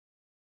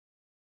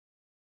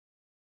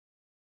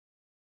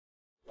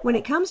When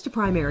it comes to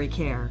primary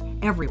care,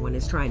 everyone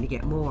is trying to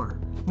get more.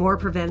 More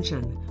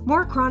prevention,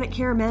 more chronic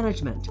care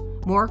management,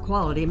 more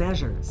quality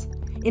measures.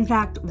 In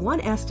fact,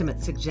 one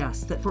estimate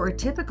suggests that for a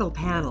typical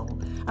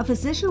panel, a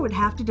physician would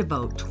have to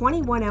devote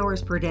 21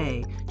 hours per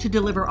day to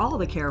deliver all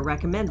the care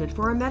recommended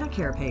for a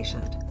Medicare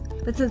patient.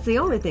 But since the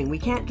only thing we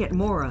can't get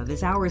more of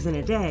is hours in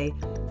a day,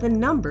 the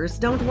numbers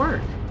don't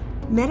work.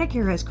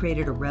 Medicare has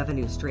created a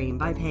revenue stream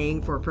by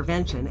paying for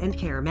prevention and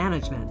care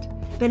management.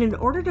 But in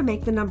order to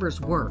make the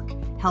numbers work,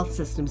 health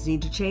systems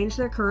need to change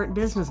their current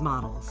business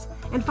models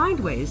and find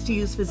ways to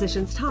use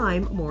physicians'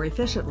 time more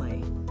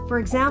efficiently. For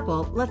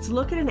example, let's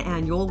look at an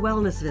annual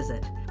wellness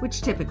visit,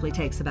 which typically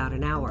takes about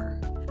an hour.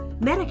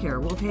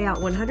 Medicare will pay out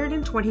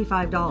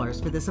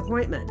 $125 for this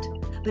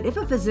appointment. But if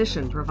a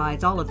physician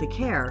provides all of the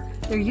care,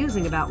 they're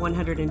using about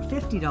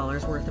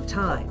 $150 worth of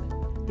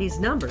time. These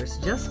numbers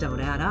just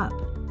don't add up.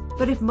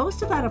 But if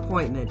most of that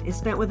appointment is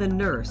spent with a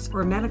nurse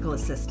or medical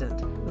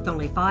assistant with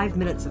only 5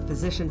 minutes of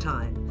physician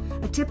time,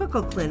 a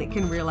typical clinic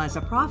can realize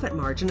a profit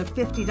margin of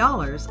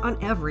 $50 on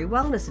every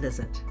wellness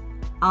visit.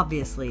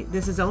 Obviously,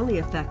 this is only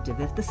effective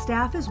if the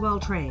staff is well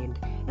trained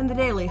and the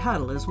daily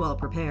huddle is well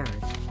prepared.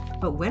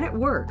 But when it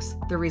works,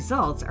 the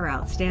results are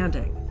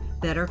outstanding.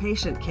 Better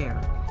patient care,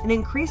 an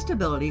increased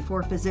ability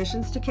for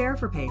physicians to care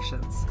for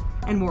patients,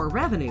 and more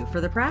revenue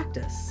for the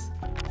practice.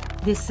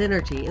 This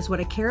synergy is what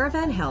a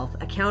Caravan Health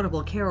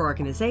accountable care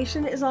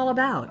organization is all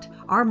about.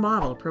 Our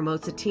model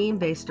promotes a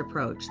team-based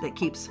approach that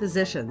keeps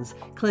physicians,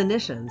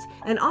 clinicians,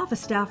 and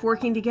office staff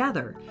working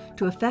together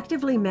to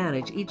effectively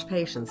manage each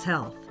patient's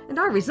health. And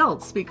our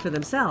results speak for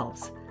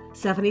themselves.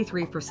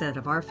 73%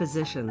 of our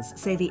physicians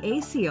say the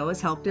ACO has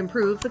helped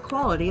improve the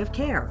quality of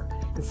care,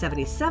 and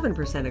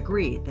 77%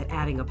 agree that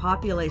adding a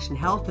population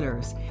health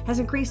nurse has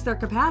increased their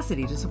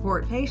capacity to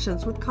support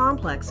patients with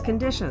complex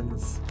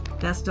conditions.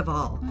 Best of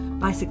all,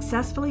 by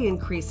successfully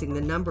increasing the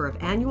number of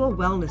annual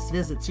wellness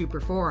visits you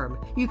perform,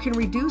 you can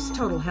reduce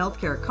total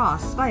healthcare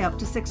costs by up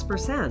to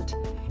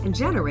 6% and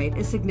generate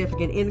a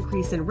significant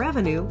increase in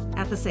revenue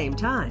at the same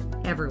time.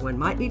 Everyone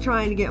might be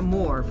trying to get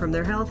more from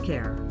their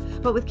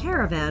healthcare, but with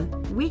Caravan,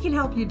 we can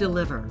help you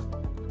deliver.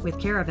 With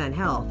Caravan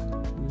Health,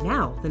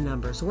 now the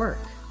numbers work.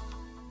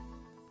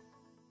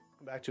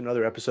 Back to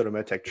another episode of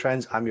MedTech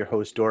Trends. I'm your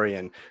host,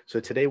 Dorian. So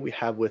today we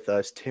have with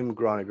us Tim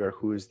Gronniger,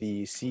 who is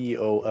the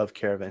CEO of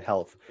Caravan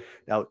Health.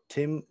 Now,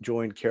 Tim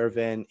joined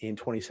Caravan in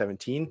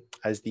 2017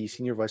 as the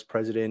Senior Vice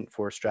President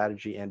for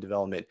Strategy and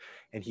Development,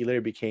 and he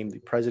later became the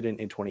President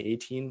in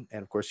 2018,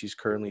 and of course, he's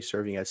currently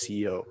serving as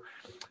CEO.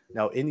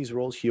 Now, in these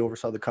roles, he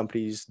oversaw the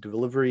company's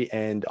delivery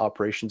and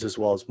operations, as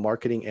well as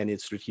marketing and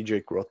its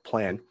strategic growth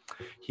plan.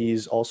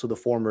 He's also the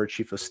former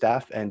Chief of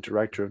Staff and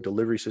Director of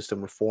Delivery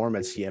System Reform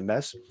at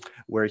CMS,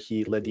 where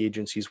he led the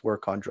agency's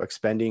work on drug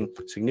spending,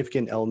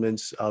 significant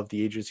elements of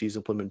the agency's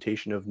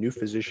implementation of new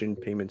physician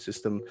payment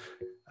system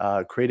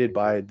created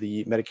by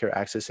the Medicare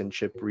Access and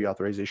CHIP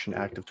Reauthorization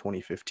Act of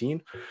 2015,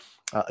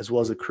 as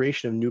well as the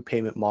creation of new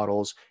payment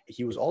models.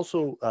 He was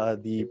also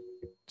the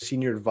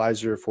Senior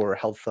Advisor for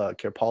Health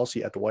Care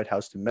Policy at the White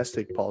House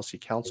Domestic Policy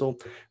Council,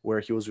 where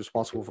he was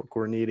responsible for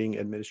coordinating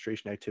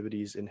administration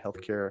activities in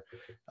healthcare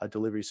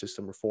delivery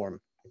system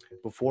reform.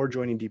 Before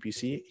joining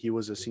DPC, he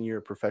was a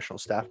senior professional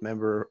staff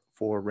member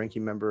for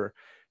Ranking Member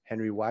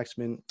Henry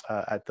Waxman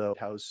at the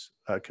House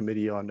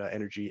Committee on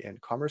Energy and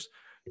Commerce,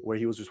 where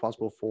he was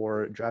responsible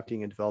for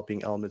drafting and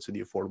developing elements of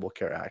the Affordable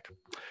Care Act.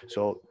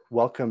 So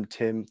welcome,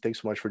 Tim.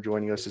 Thanks so much for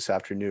joining us this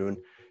afternoon.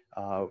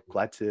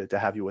 Glad to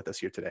have you with us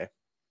here today.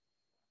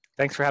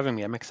 Thanks for having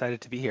me. I'm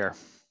excited to be here.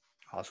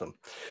 Awesome.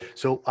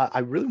 So I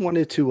really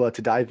wanted to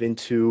dive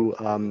into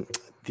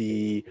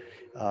the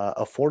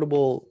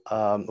affordable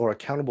or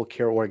accountable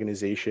care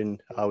organization,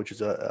 which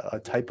is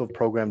a type of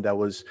program that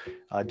was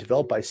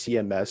developed by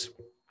CMS.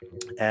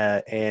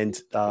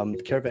 And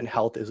Caravan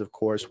Health is, of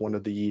course, one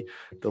of the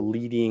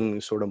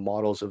leading sort of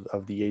models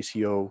of the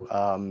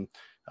ACO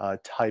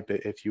type,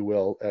 if you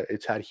will.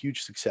 It's had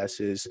huge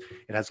successes.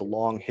 It has a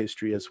long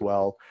history as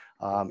well.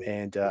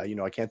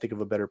 I can't think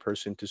of a better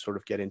person to sort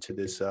of get into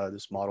this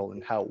model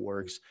and how it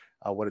works,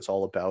 what it's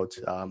all about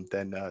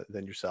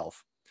than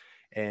yourself.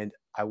 And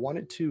I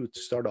wanted to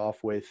start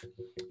off with,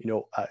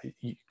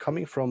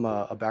 coming from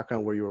a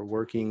background where you were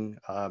working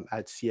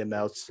at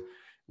CMS.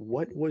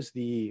 What was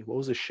the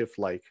shift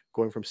like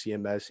going from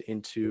CMS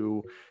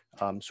into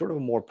sort of a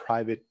more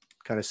private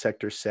kind of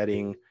sector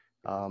setting?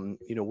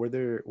 Were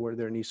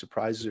there any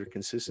surprises or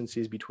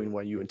consistencies between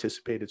what you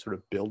anticipated sort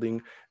of building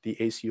the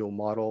ACO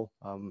model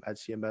at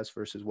CMS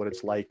versus what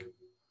it's like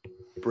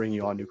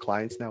bringing on new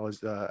clients now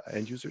as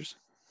end users?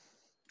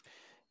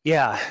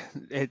 Yeah,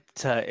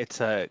 it's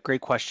a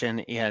great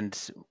question,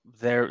 and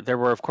there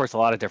were of course a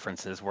lot of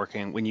differences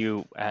working when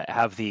you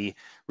have the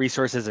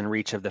resources and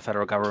reach of the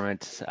federal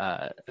government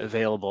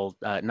available,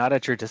 not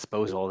at your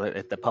disposal,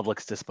 at the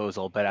public's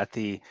disposal, but at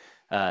the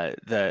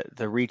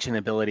reach and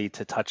ability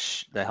to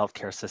touch the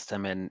healthcare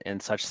system in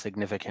such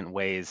significant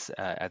ways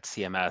at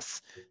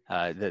CMS,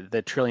 the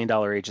 $1 trillion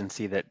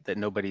agency that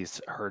nobody's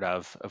heard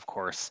of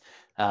course.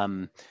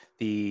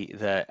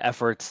 the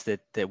efforts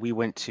that we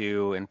went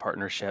to in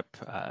partnership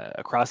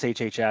across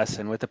HHS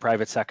and with the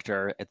private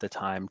sector at the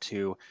time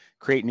to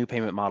create new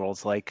payment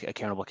models like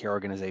accountable care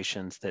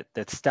organizations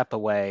that step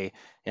away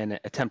and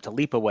attempt to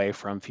leap away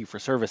from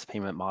fee-for-service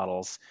payment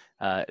models.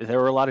 There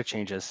were a lot of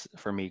changes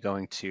for me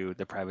going to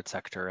the private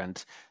sector,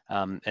 and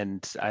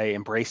I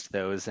embraced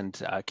those. And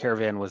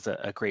Caravan was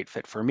a great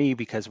fit for me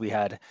because we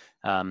had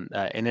an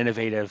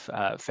innovative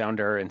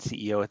founder and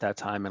CEO at that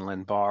time, and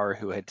Lynn Barr,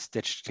 who had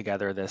stitched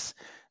together this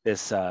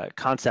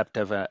concept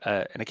of an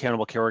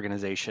accountable care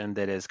organization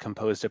that is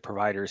composed of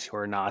providers who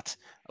are not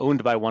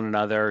owned by one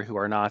another, who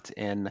are not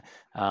in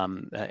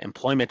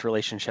employment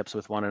relationships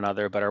with one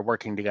another, but are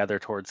working together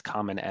towards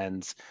common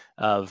ends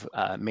of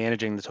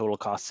managing the total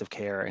costs of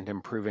care and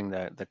improving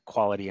the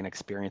quality and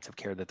experience of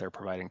care that they're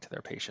providing to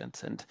their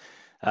patients. And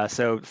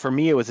so for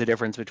me, it was a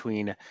difference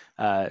between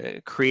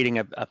creating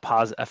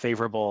a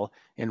favorable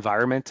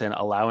environment and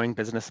allowing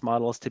business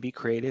models to be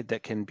created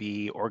that can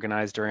be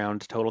organized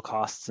around total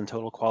costs and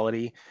total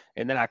quality,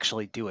 and then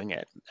actually doing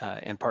it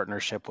in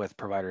partnership with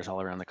providers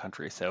all around the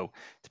country. So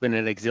it's been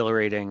an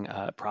exhilarating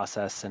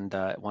process, and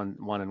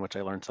one in which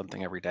I learned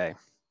something every day.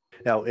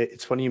 Now,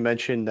 it's funny you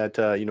mentioned that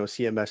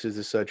CMS is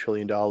this $1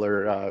 trillion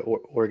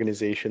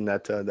organization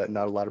that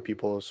not a lot of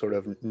people sort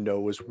of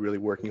know is really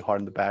working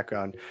hard in the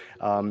background.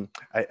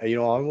 I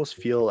almost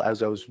feel,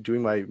 as I was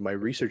doing my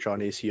research on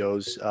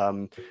ACOs,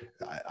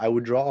 I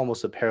would draw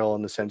almost a parallel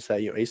in the sense that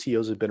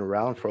ACOs have been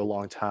around for a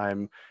long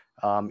time.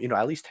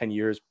 At least 10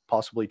 years,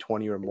 possibly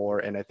 20 or more,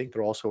 and I think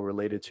they're also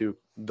related to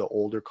the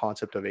older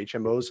concept of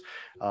HMOs.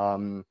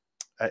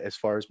 As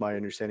far as my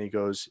understanding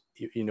goes,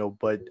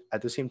 but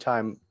at the same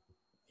time,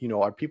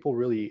 are people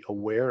really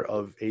aware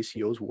of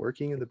ACOs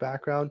working in the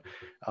background?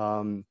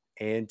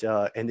 And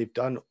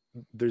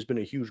there's been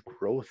a huge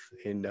growth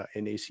in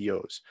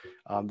ACOs.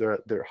 There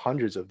are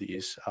hundreds of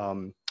these.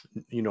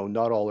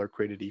 Not all are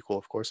created equal,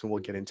 of course, and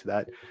we'll get into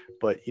that.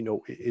 But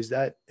is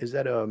that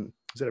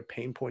a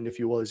pain point, if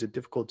you will? Is it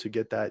difficult to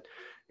get that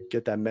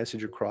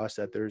message across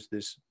that there's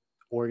this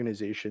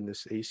organization,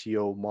 this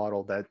ACO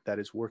model that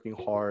is working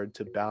hard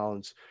to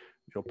balance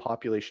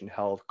population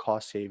health,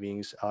 cost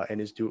savings,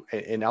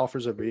 and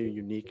offers a very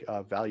unique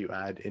value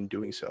add in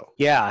doing so?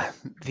 Yeah,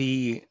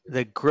 the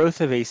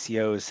growth of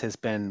ACOs has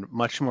been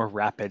much more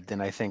rapid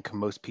than I think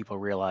most people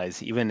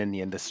realize, even in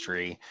the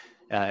industry.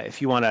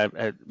 If you want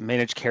to,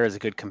 managed care is a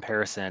good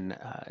comparison.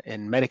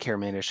 In Medicare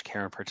managed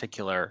care in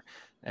particular,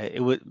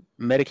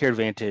 Medicare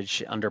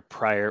Advantage under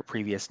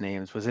previous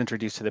names was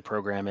introduced to the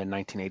program in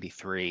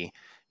 1983.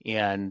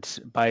 And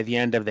by the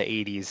end of the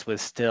 80s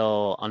was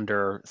still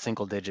under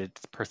single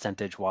digits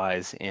percentage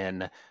wise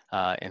in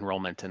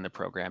enrollment in the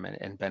program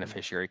and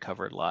beneficiary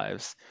covered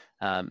lives.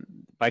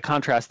 By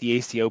contrast, the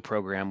ACO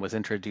program was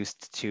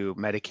introduced to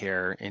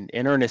Medicare in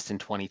earnest in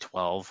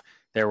 2012.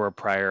 There were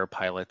prior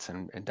pilots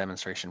and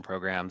demonstration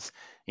programs.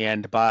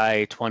 And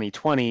by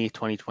 2020,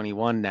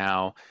 2021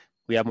 now,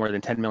 we have more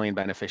than 10 million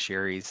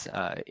beneficiaries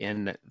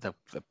in the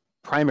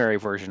primary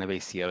version of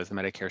ACOs, the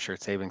Medicare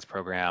Shared Savings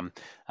Program,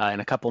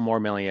 and a couple more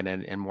million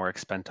in more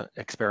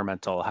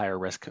experimental, higher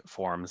risk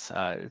forms,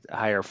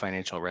 higher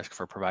financial risk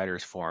for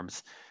providers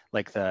forms,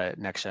 like the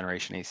Next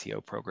Generation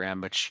ACO program,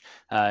 which,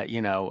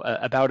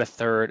 about a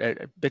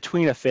third,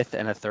 between a fifth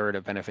and a third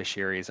of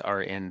beneficiaries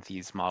are in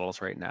these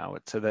models right now.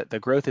 So the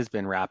growth has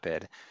been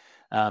rapid.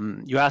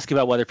 You ask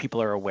about whether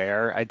people are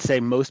aware. I'd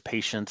say most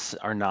patients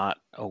are not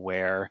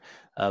aware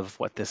of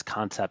what this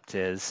concept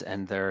is,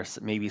 and there's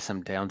maybe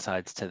some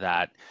downsides to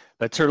that,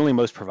 but certainly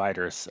most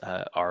providers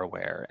are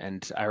aware.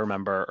 And I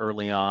remember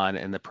early on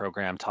in the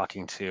program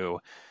talking to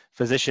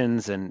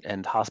physicians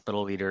and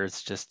hospital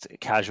leaders just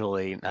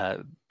casually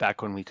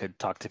back when we could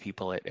talk to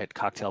people at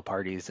cocktail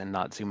parties and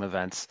not Zoom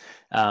events.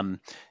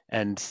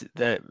 And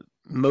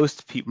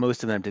most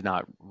of them did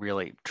not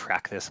really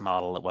track this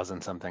model. It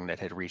wasn't something that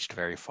had reached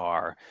very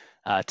far.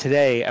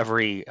 Today,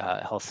 every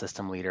health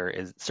system leader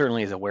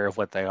certainly is aware of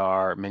what they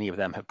are. Many of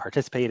them have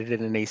participated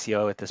in an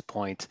ACO at this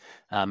point.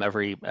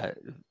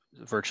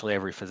 Virtually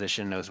every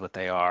physician knows what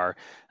they are.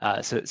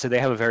 So they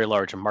have a very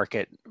large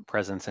market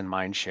presence and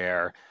mind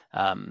share.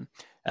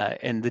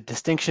 And the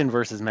distinction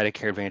versus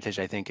Medicare Advantage,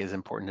 I think, is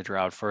important to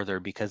draw out further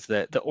because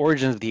the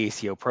origins of the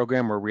ACO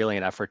program were really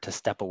an effort to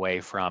step away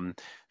from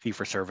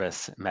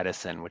fee-for-service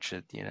medicine, which,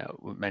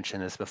 we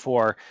mentioned this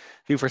before.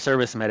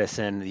 Fee-for-service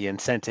medicine, the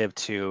incentive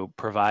to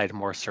provide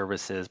more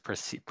services,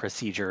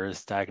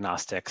 procedures,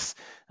 diagnostics,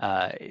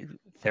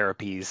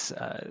 therapies,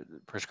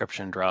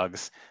 prescription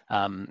drugs,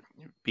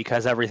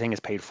 because everything is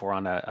paid for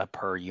on a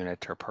per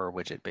unit or per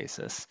widget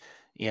basis.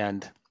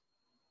 And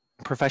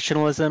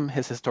professionalism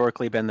has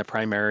historically been the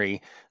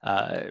primary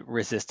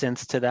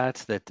resistance to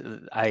that.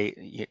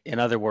 In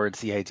other words,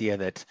 the idea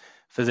that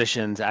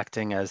physicians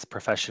acting as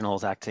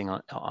professionals, acting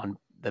on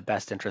the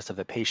best interest of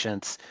the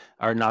patients,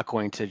 are not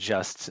going to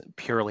just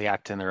purely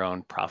act in their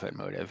own profit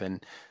motive.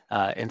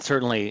 And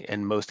certainly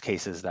in most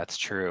cases, that's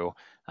true.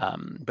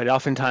 But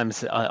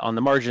oftentimes on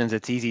the margins,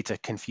 it's easy to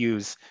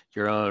confuse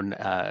your own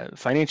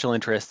financial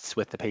interests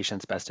with the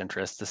patient's best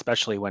interests,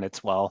 especially when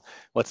it's, well,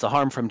 what's the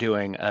harm from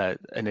doing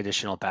an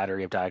additional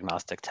battery of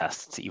diagnostic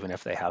tests, even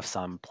if they have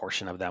some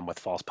portion of them with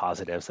false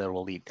positives that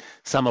will lead,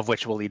 some of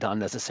which will lead to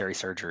unnecessary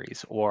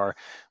surgeries? Or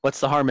what's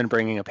the harm in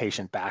bringing a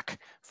patient back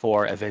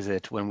for a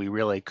visit when we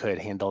really could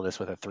handle this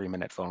with a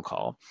 3-minute phone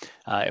call?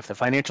 If the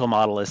financial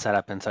model is set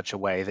up in such a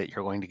way that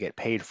you're going to get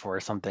paid for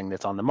something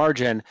that's on the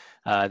margin,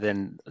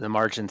 then the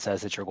margin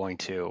says that you're going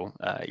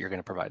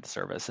to provide the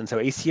service. And so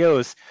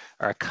ACOs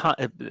are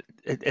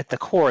at the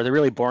core, the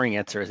really boring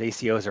answer is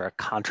ACOs are a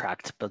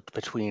contract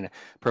between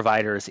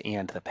providers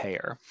and the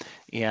payer.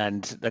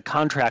 And the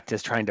contract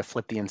is trying to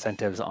flip the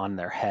incentives on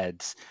their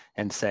heads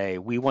and say,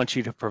 we want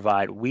you to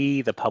provide,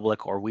 we the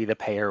public, or we the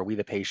payer, or we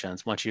the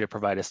patients want you to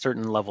provide a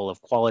certain level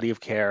of quality of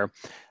care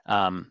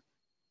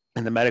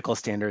and the medical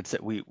standards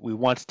that we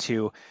want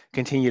to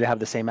continue to have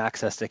the same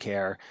access to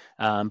care,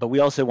 but we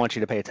also want you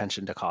to pay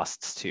attention to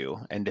costs too.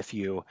 And if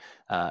you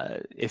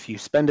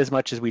spend as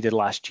much as we did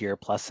last year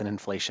plus an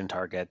inflation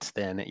target,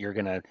 then you're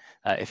gonna,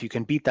 if you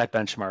can beat that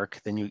benchmark,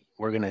 then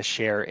we're gonna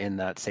share in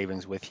that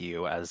savings with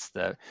you as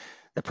the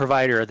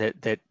provider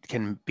that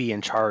can be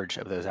in charge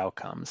of those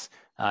outcomes.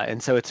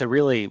 And so it's a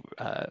really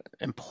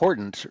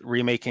important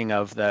remaking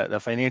of the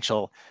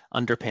financial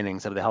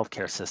underpinnings of the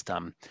healthcare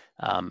system.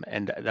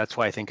 And that's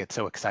why I think it's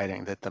so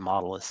exciting that the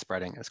model is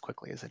spreading as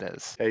quickly as it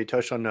is. Yeah, you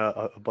touched on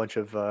a bunch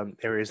of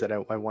areas that I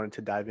wanted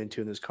to dive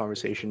into in this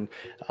conversation.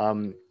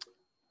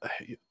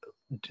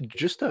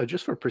 Just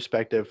for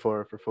perspective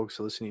for folks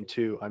listening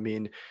too, I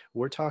mean,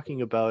 we're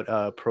talking about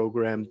a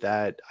program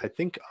that I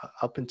think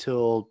up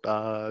until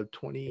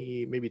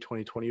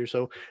 2020 or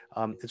so,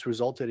 it's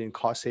resulted in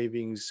cost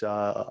savings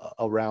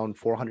around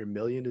 400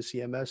 million to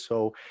CMS.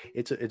 So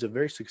it's a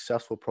very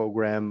successful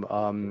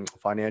program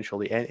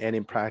financially and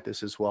in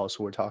practice as well.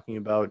 So we're talking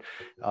about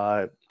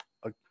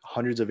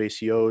hundreds of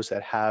ACOs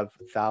that have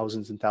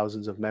thousands and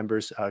thousands of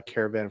members.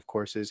 Caravan, of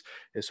course, is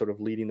sort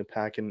of leading the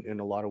pack in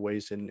a lot of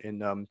ways.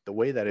 In the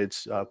way that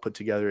it's put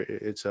together,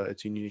 it's a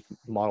unique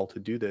model to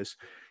do this.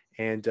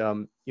 And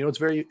it's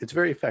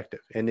very effective,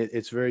 and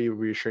it's very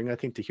reassuring, I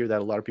think, to hear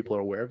that a lot of people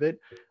are aware of it.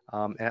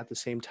 And at the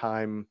same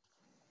time,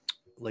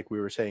 like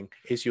we were saying,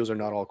 ACOs are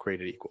not all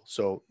created equal.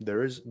 So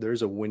there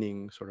is a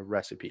winning sort of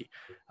recipe.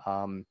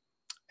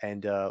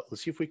 And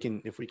let's see if we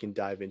can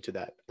dive into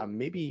that.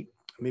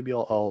 Maybe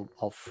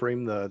I'll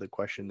frame the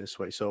question this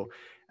way. So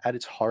at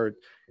its heart,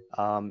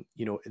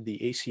 the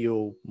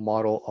ACO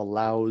model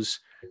allows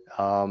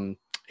a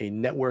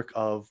network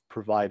of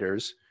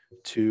providers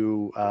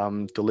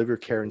to deliver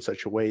care in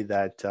such a way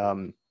that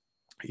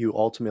you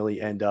ultimately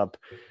end up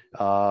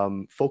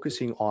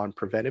focusing on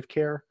preventive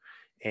care.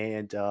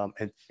 And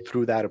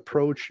through that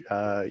approach,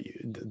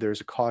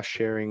 there's a cost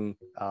sharing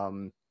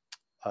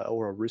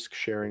or a risk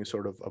sharing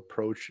sort of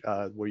approach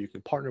where you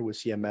can partner with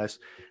CMS.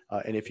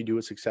 And if you do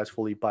it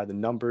successfully by the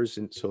numbers,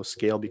 and so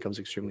scale becomes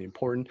extremely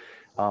important,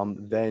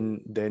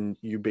 then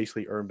you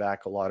basically earn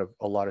back a lot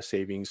of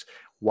savings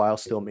while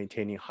still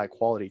maintaining high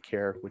quality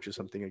care, which is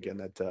something, again,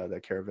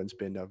 that Caravan's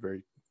been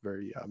very,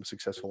 very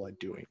successful at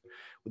doing.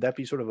 Would that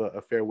be sort of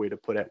a fair way to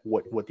put it,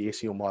 what the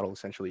ACO model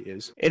essentially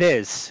is? It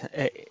is.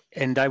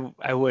 And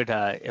I would,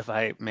 if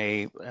I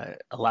may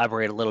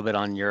elaborate a little bit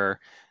on your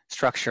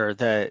structure,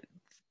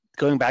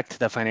 going back to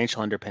the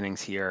financial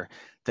underpinnings here,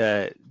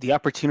 the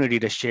opportunity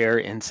to share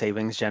in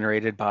savings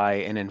generated by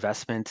an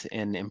investment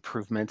in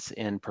improvements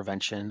in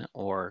prevention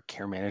or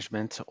care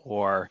management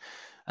or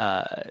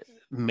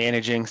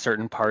managing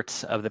certain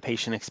parts of the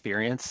patient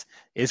experience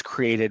is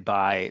created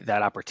by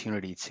that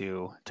opportunity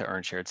to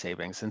earn shared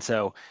savings. And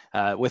so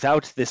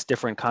without this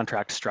different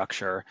contract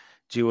structure,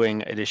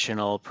 doing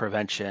additional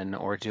prevention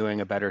or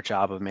doing a better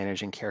job of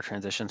managing care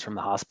transitions from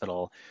the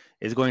hospital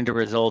is going to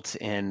result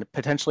in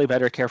potentially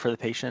better care for the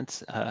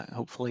patients.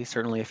 Hopefully,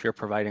 certainly if you're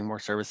providing more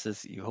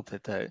services, you hope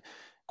that the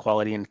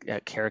quality and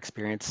care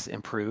experience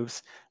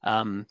improves.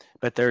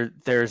 But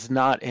there's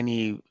not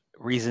any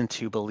reason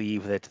to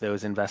believe that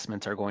those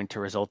investments are going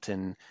to result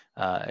in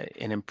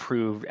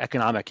improved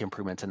economic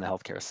improvements in the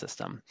healthcare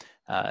system.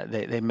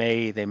 They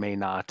may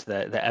not.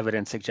 The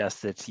evidence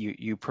suggests that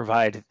you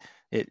provide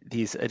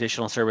these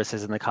additional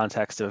services in the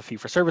context of a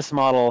fee-for-service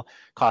model,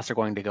 costs are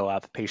going to go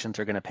up, patients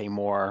are going to pay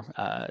more,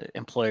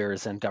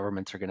 employers and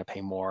governments are going to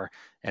pay more,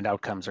 and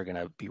outcomes are going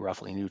to be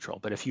roughly neutral.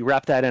 But if you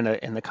wrap that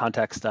in the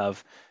context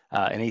of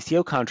an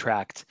ACO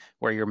contract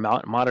where you're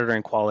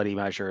monitoring quality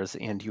measures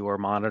and you are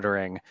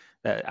monitoring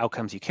the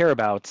outcomes you care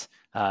about,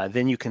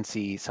 then you can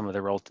see some of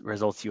the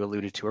results you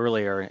alluded to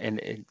earlier.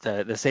 And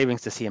the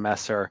savings to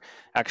CMS are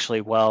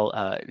actually,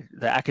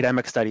 the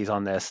academic studies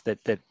on this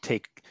that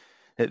take,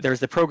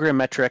 there's the program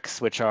metrics,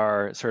 which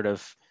are sort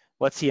of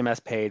what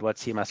CMS paid, what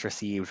CMS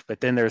received, but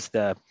then there's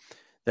the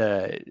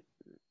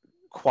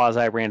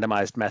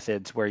quasi-randomized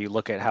methods where you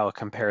look at how a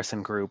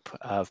comparison group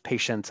of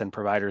patients and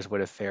providers would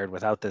have fared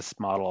without this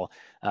model.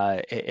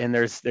 And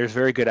there's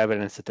very good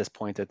evidence at this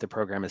point that the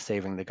program is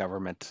saving the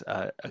government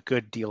a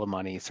good deal of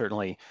money,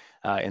 certainly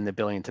in the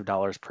billions of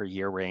dollars per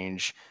year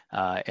range,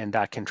 and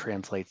that can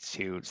translate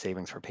to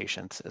savings for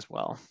patients as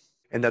well.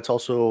 And that's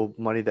also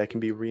money that can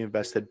be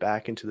reinvested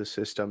back into the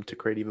system to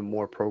create even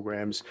more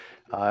programs,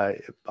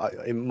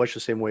 in much the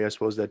same way, I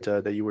suppose,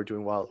 that you were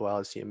doing while at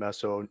CMS.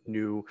 So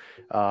new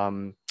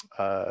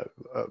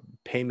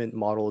payment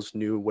models,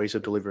 new ways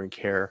of delivering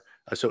care.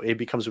 So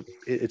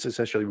it's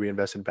essentially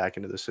reinvested back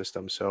into the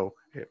system. So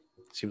it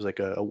seems like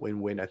a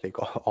win-win, I think,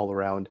 all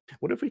around.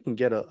 What if we can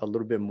get a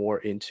little bit more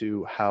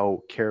into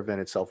how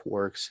Caravan itself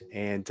works,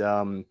 and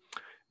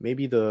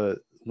maybe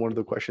one of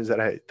the questions that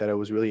I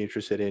was really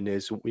interested in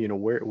is,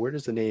 where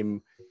does the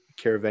name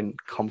Caravan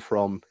come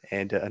from,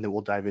 and then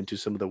we'll dive into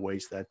some of the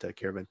ways that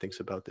Caravan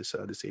thinks about this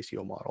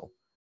ACO model.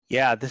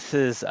 Yeah, this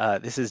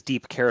is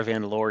deep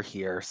Caravan lore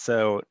here.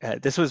 So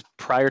this was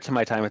prior to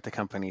my time at the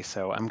company,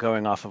 so I'm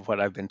going off of what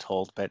I've been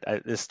told. But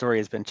this story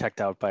has been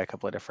checked out by a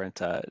couple of different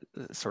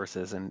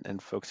sources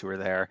and folks who were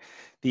there.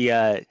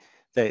 The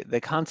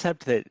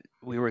concept that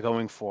we were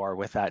going for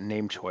with that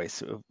name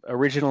choice,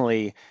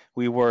 originally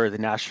we were the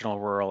National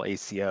Rural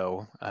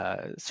ACO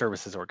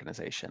Services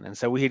Organization, and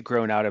so we had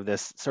grown out of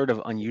this sort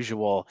of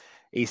unusual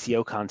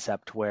ACO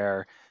concept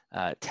where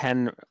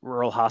 10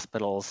 rural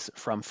hospitals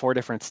from 4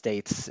 different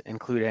states,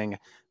 including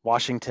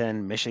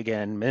Washington,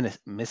 Michigan,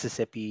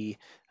 Mississippi,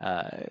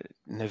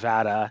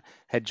 Nevada,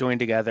 had joined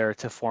together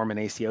to form an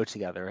ACO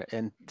together.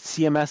 And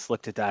CMS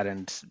looked at that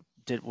and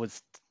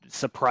was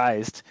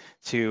surprised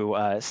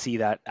to see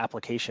that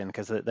application,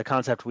 because the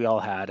concept we all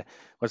had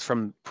was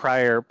from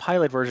prior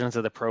pilot versions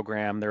of the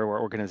program. There were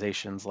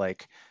organizations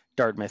like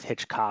Dartmouth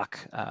Hitchcock,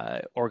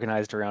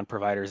 organized around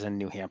providers in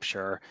New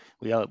Hampshire.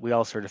 We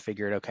all sort of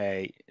figured,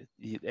 okay,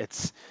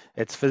 it's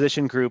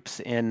physician groups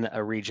in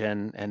a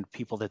region and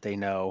people that they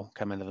know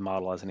come into the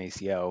model as an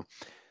ACO.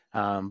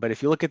 But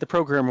if you look at the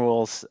program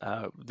rules,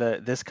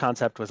 this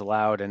concept was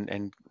allowed,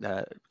 and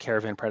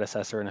Caravan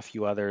predecessor and a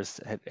few others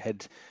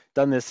had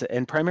done this,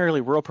 and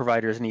primarily rural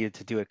providers needed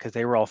to do it because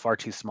they were all far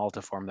too small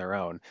to form their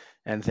own,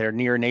 and their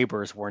near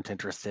neighbors weren't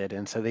interested,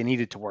 and so they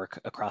needed to work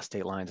across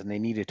state lines and they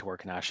needed to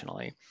work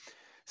nationally.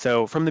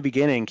 So from the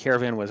beginning,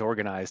 Caravan was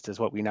organized as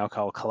what we now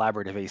call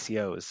collaborative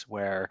ACOs,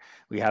 where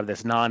we have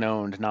this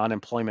non-owned,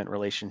 non-employment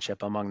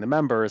relationship among the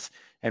members,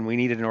 and we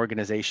needed an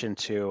organization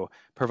to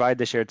provide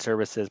the shared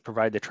services,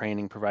 provide the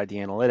training, provide the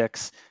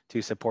analytics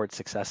to support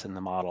success in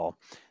the model.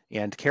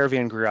 And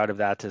Caravan grew out of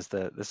that as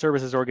the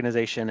services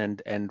organization,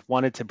 and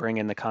wanted to bring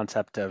in the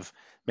concept of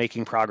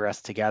making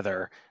progress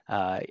together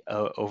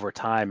over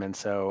time. And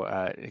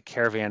so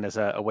Caravan as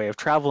a way of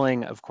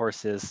traveling, of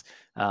course, is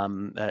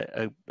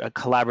a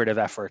collaborative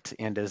effort,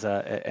 and is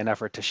an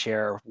effort to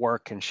share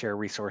work and share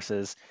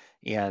resources.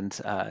 And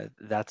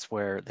that's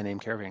where the name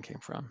Caravan came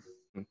from.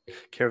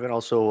 Caravan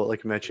also,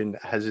 like you mentioned,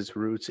 has its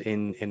roots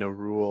in a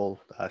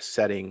rural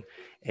setting,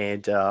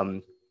 and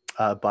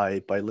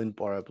by Lynn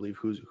Barr, I believe,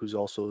 who's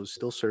also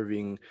still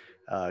serving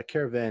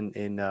Caravan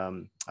in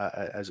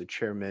as a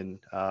chairman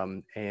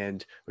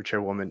or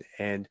chairwoman.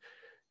 And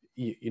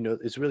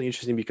it's really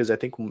interesting because I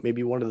think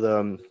maybe one of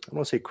the, I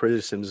won't say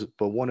criticisms,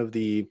 but one of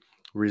the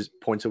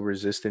points of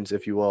resistance,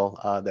 if you will,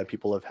 that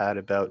people have had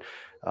about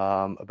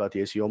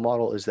the ACO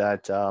model is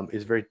that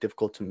it's very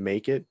difficult to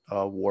make it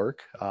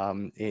work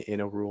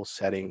in a rural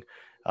setting.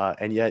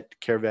 And yet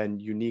Caravan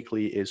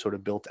uniquely is sort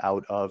of built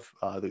out of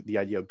the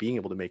idea of being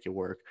able to make it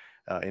work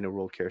in a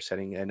rural care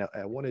setting. And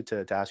I wanted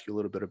to ask you a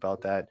little bit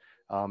about that.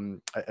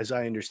 As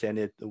I understand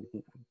it,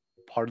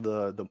 part of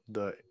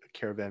the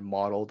Caravan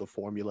model, the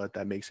formula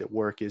that makes it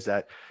work, is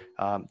that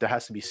there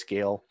has to be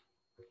scale.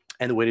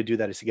 And the way to do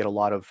that is to get a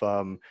lot of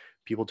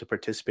people to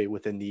participate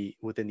within the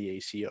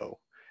ACO.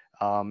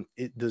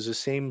 Does the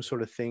same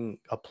sort of thing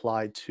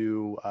apply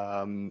to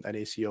an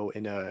ACO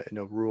in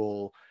a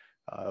rural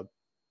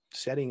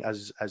setting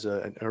as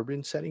an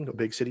urban setting, a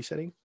big city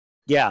setting?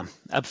 Yeah,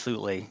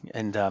 absolutely.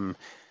 And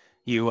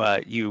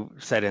you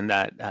said in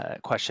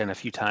that question a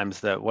few times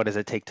that what does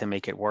it take to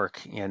make it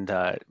work? And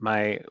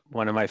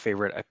one of my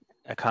favorite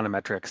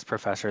econometrics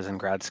professors in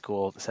grad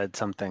school said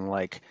something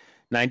like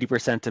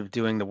 90% of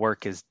doing the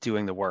work is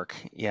doing the work,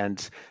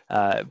 and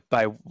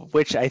by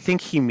which I think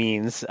he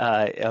means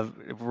of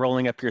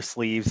rolling up your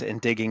sleeves and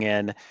digging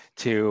in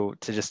to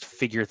just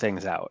figure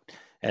things out.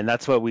 And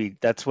that's what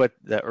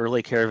the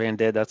early Caravan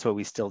did. That's what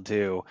we still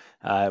do.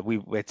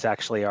 It's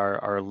actually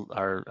our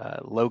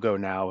logo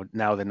now.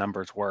 Now the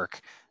numbers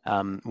work.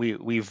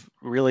 We've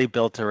really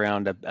built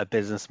around a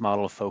business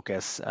model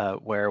focus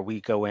where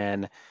we go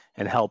in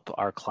and help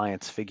our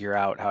clients figure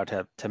out how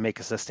to make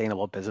a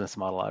sustainable business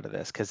model out of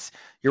this. Because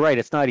you're right,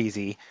 it's not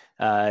easy.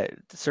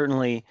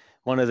 Certainly,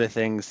 one of the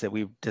things that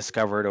we've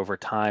discovered over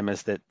time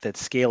is that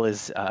scale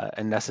is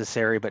a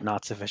necessary but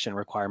not sufficient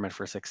requirement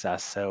for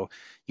success. So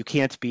you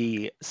can't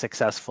be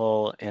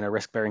successful in a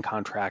risk-bearing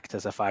contract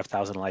as a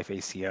 5,000 life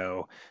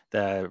ACO.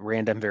 The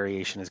random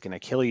variation is going to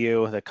kill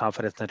you. The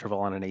confidence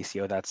interval on an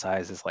ACO that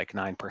size is like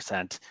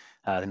 9%,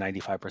 the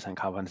 95%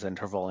 confidence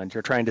interval, and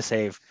you're trying to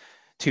save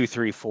 2,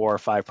 3, 4,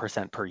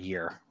 5% per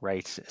year,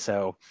 right?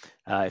 So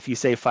if you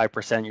save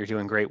 5%, you're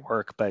doing great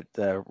work, but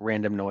the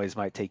random noise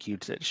might take you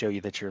to show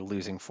you that you're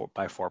losing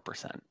by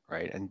 4%,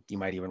 right? And you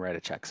might even write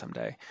a check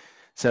someday.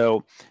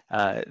 So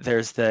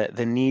there's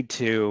the need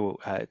to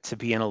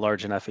be in a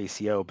large enough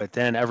ACO, but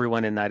then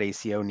everyone in that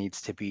ACO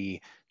needs to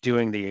be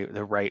doing the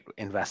right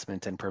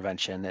investment in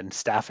prevention and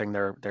staffing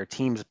their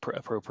teams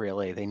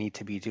appropriately. They need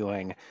to be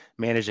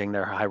managing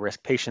their high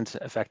risk patients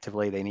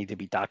effectively. They need to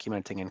be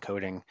documenting and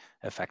coding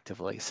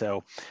effectively.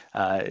 So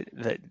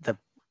the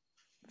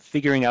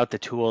figuring out the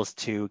tools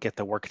to get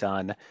the work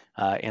done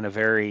in a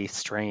very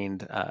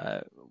strained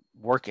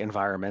work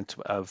environment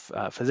of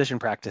physician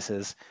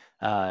practices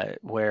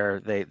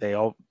where they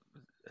all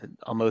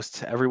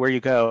almost everywhere you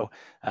go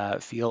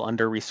feel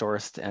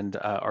under-resourced and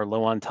are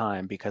low on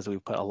time because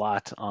we've put a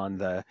lot on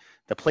the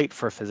plate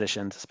for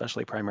physicians,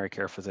 especially primary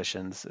care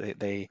physicians.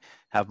 They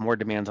have more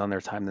demands on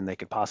their time than they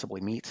could possibly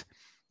meet.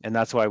 And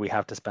that's why we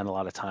have to spend a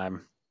lot of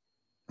time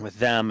with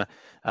them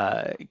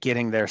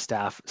getting their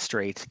staff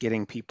straight,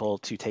 getting people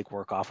to take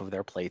work off of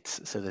their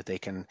plates so that they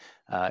can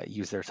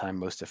use their time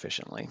most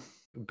efficiently.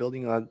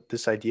 Building on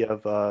this idea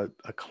of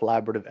a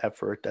collaborative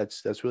effort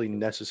that's really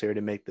necessary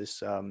to make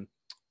this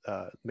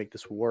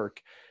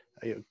work.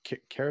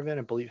 Caravan,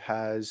 I believe,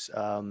 has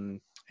and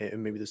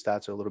maybe the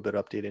stats are a little bit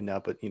updated now,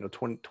 but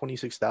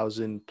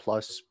 26,000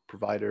 plus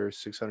providers,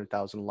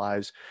 600,000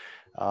 lives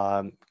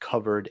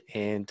covered,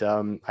 and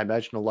I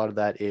imagine a lot of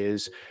that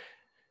is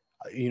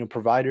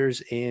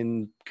providers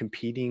in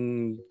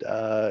competing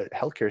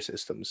healthcare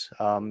systems.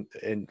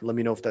 And let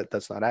me know if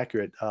that's not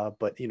accurate.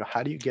 But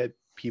how do you get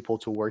people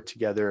to work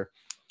together?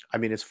 I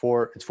mean, it's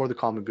for the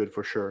common good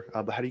for sure.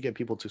 But how do you get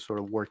people to sort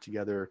of work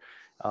together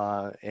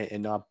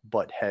and not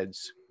butt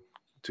heads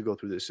to go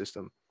through this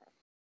system?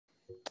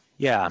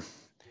 Yeah,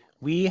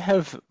 we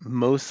have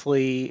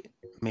mostly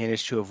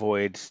managed to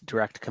avoid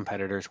direct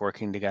competitors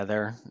working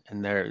together,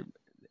 and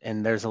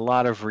there's a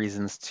lot of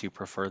reasons to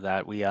prefer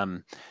that. We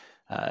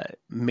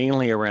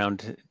mainly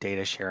around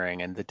data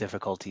sharing and the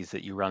difficulties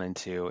that you run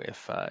into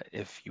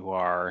if you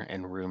are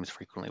in rooms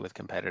frequently with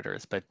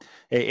competitors. But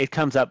it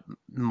comes up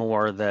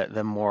more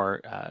the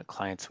more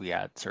clients we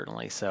add,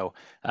 certainly. So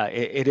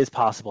it is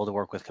possible to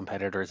work with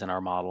competitors in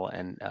our model,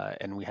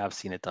 and we have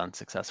seen it done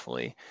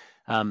successfully.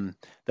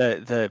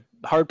 The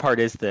hard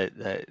part is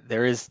that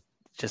there is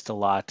just a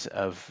lot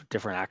of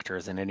different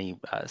actors in any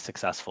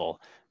successful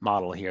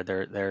model here.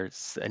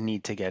 There's a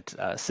need to get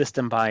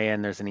system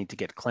buy-in. There's a need to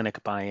get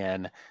clinic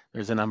buy-in.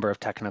 There's a number of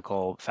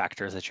technical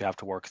factors that you have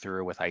to work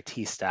through with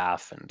IT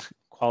staff and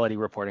quality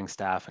reporting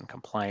staff and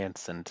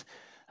compliance and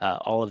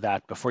all of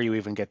that before you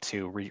even get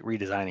to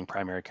redesigning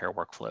primary care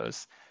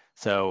workflows.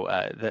 So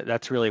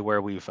that's really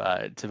where we've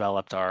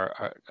developed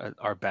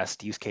our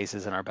best use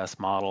cases and our best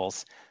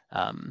models.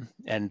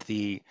 And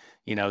the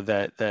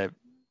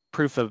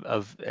proof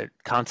of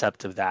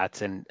concept of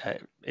that, and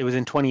it was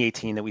in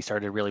 2018 that we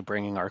started really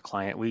bringing our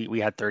client. We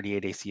had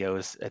 38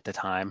 ACOs at the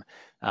time,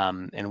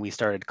 and we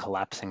started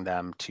collapsing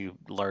them to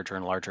larger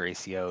and larger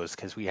ACOs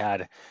because we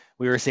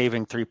were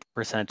saving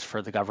 3%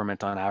 for the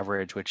government on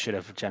average, which should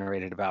have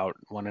generated about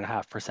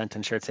 1.5%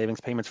 in shared savings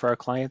payments for our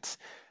clients.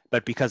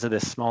 But because of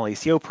this small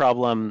ACO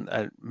problem,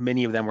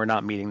 many of them were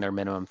not meeting their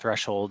minimum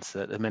thresholds.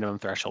 The minimum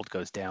threshold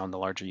goes down the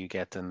larger you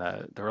get, and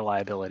the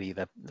reliability,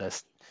 the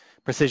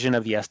precision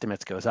of the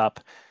estimates goes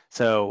up.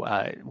 So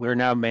we're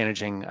now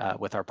managing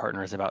with our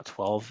partners about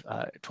 12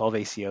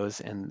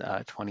 ACOs in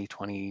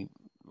 2020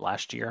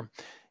 last year.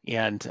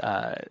 And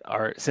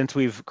since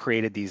we've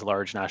created these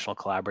large national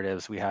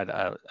collaboratives, we had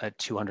a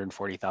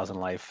 240,000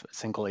 life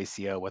single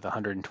ACO with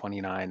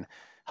 129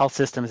 health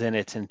systems in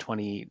it in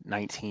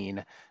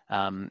 2019,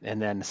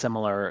 and then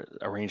similar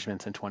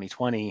arrangements in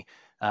 2020.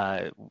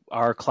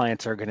 Our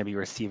clients are going to be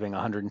receiving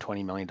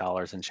 $120 million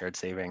in shared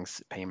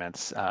savings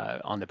payments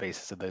on the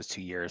basis of those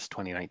 2 years,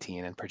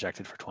 2019 and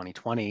projected for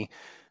 2020,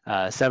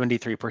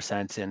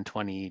 73% in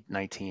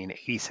 2019,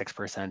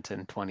 86%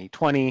 in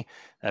 2020.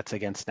 That's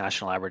against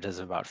national averages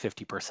of about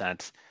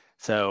 50%.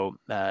 So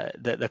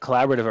the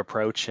collaborative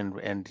approach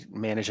and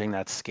managing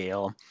that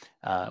scale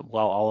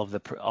while all of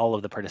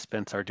the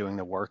participants are doing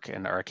the work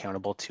and are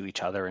accountable to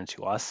each other and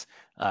to us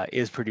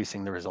is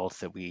producing the results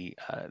that we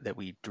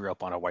drew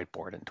up on a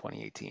whiteboard in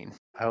 2018.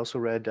 I also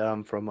read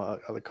from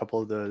a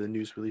couple of the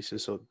news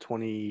releases. So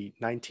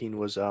 2019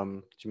 was,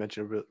 you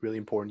mentioned, a really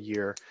important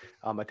year.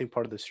 I think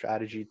part of the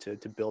strategy to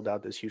build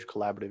out this huge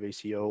collaborative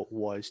ACO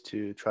was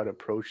to try to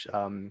approach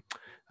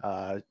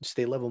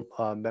state level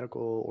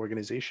medical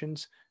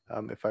organizations,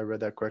 if I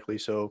read that correctly.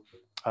 So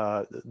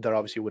that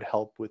obviously would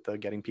help with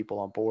getting people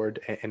on board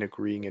and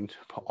agreeing and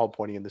all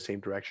pointing in the same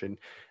direction.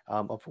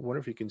 I wonder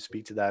if you can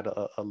speak to that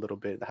a little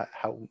bit.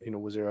 How,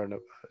 was there a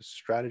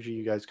strategy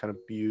you guys kind of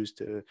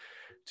used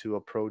to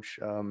approach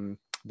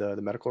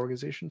the medical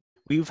organization?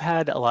 We've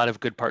had a lot of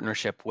good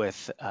partnership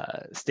with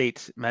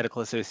state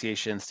medical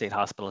associations, state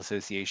hospital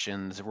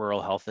associations,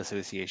 rural health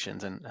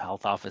associations, and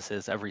health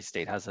offices. Every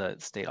state has a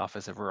state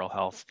office of rural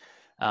health.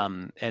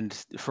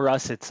 And for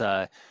us, it's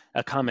a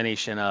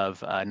combination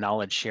of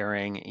knowledge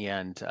sharing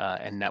and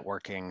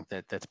networking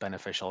that's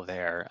beneficial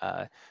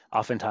there.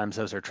 Oftentimes,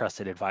 those are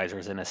trusted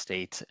advisors in a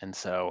state, and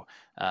so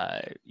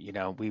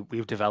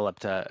we've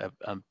developed a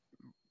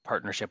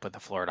partnership with the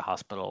Florida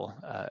Hospital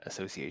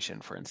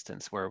Association, for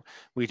instance, where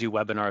we do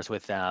webinars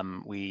with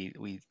them.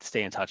 We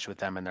stay in touch with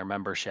them and their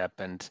membership,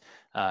 and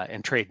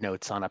trade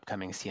notes on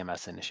upcoming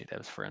CMS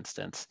initiatives, for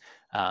instance.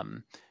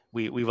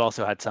 We've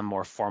also had some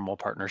more formal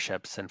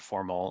partnerships and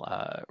formal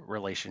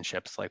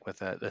relationships, like with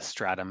the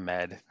Stratum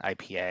Med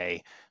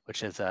IPA,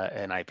 which is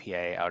an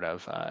IPA out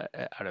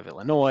of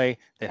Illinois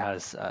that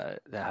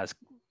has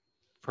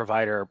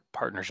provider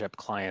partnership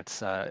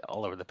clients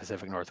all over the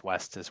Pacific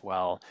Northwest as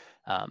well.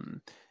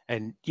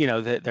 And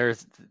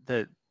there's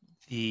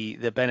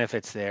the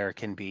benefits there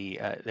can be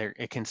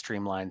it can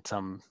streamline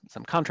some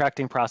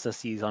contracting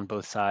processes on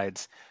both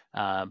sides,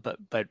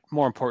 but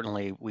more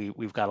importantly,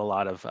 we've got a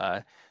lot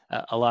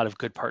of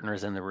good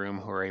partners in the room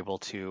who are able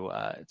to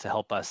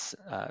help us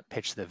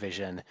pitch the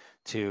vision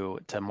to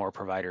more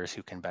providers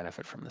who can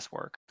benefit from this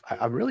work.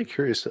 I'm really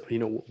curious,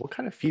 what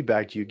kind of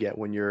feedback do you get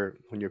when you're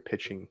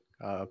pitching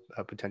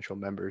potential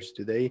members?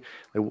 Do they,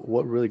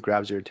 what really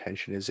grabs your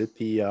attention? Is it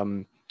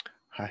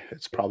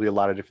it's probably a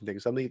lot of different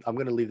things. I'm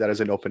going to leave that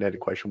as an open-ended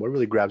question. What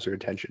really grabs your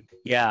attention?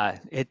 Yeah,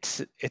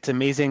 it's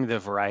amazing the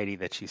variety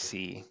that you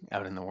see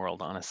out in the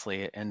world,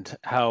 honestly, and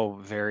how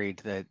varied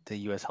the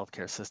U.S.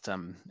 healthcare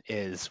system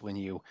is when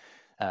you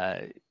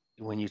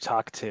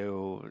talk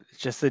to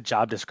just the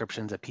job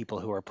descriptions of people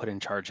who are put in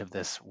charge of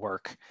this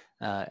work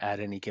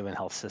at any given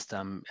health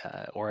system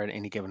or at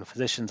any given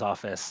physician's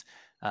office.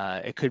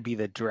 It could be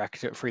the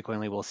director.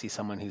 Frequently, we'll see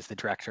someone who's the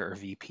director or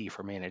VP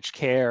for managed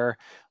care,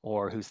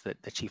 or who's the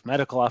chief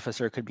medical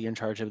officer could be in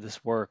charge of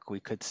this work.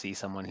 We could see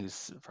someone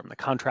who's from the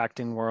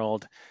contracting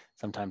world,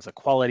 sometimes a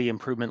quality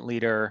improvement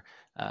leader,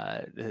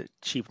 the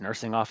chief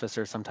nursing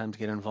officer sometimes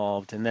get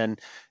involved. And then,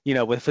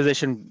 with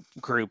physician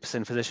groups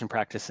and physician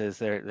practices,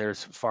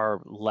 there's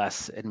far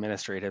less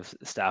administrative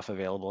staff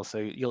available. So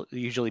you'll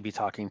usually be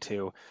talking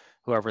to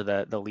whoever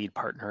the lead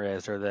partner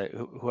is, or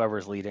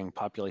whoever's leading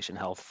population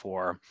health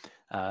for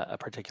a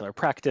particular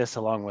practice,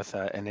 along with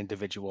an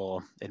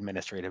individual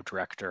administrative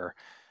director.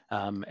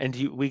 And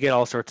we get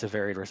all sorts of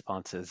varied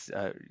responses.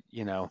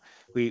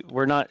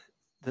 We're not,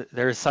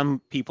 there's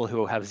some people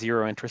who have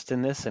zero interest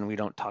in this, and we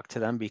don't talk to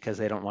them because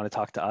they don't want to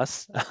talk to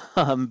us.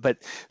 But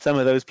some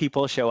of those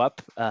people show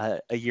up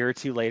a year or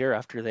two later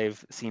after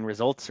they've seen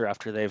results, or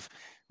after they've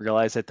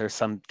realized that there's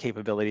some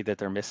capability that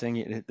they're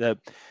missing. The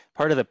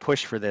part of the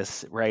push for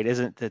this, right,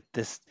 isn't that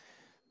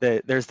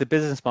there's the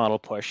business model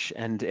push,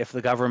 and if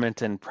the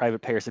government and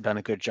private payers have done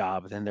a good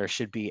job, then there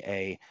should be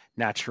a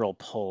natural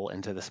pull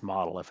into this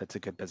model if it's a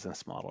good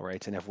business model,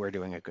 right? And if we're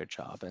doing a good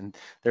job, and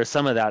there's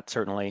some of that,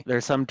 certainly.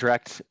 There's some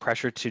direct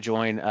pressure to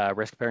join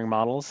risk-bearing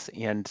models,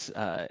 and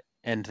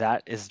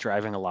that is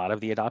driving a lot of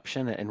the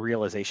adoption and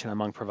realization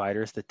among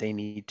providers that they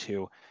need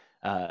to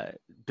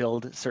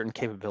build certain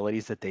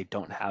capabilities that they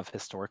don't have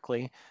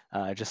historically.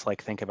 Just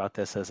like think about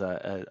this as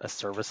a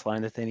service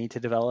line that they need to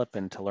develop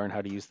and to learn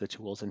how to use the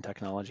tools and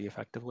technology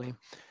effectively.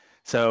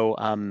 So,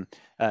 and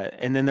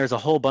then there's a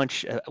whole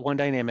bunch, one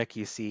dynamic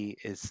you see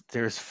is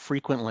there's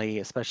frequently,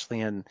 especially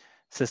in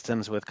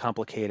systems with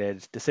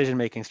complicated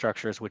decision-making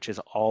structures, which is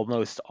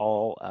almost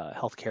all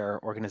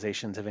healthcare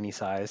organizations of any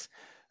size,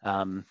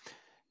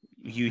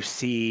 you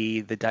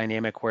see the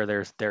dynamic where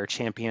there are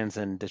champions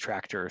and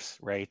detractors,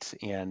 right?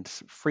 And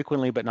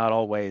frequently, but not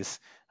always,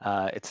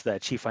 it's the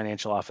chief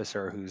financial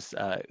officer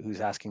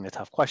who's asking the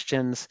tough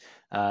questions,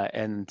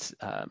 and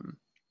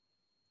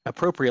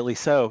appropriately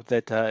so.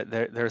 That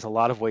there's a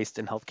lot of waste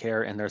in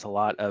healthcare, and there's a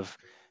lot of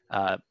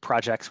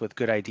projects with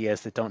good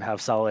ideas that don't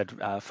have solid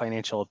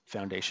financial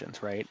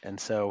foundations, right? And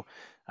so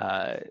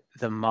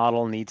the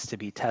model needs to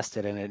be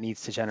tested, and it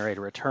needs to generate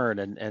a return,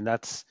 and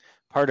that's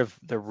part of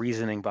the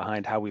reasoning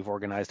behind how we've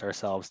organized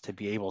ourselves to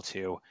be able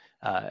to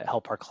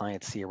help our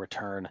clients see a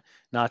return,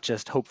 not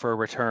just hope for a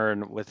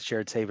return with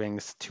shared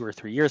savings 2 or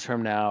 3 years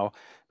from now,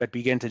 but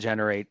begin to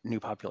generate new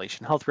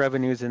population health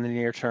revenues in the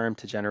near term,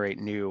 to generate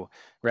new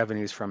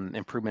revenues from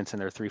improvements in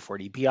their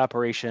 340B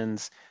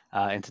operations,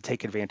 and to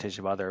take advantage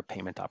of other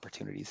payment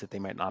opportunities that they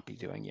might not be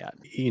doing yet.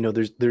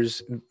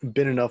 There's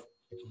been enough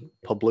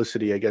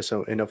publicity, I guess,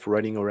 enough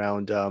writing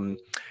around,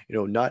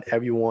 not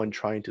everyone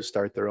trying to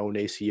start their own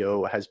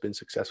ACO has been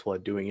successful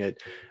at doing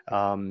it.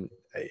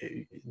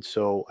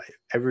 So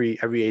every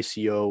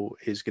ACO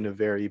is going to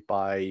vary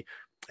by,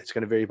 it's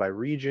going to vary by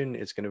region.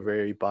 It's going to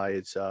vary by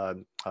its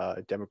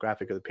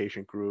demographic of the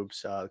patient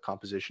groups,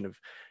 composition of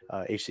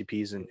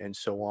HCPs, and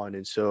so on.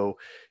 And so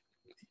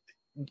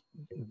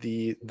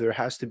there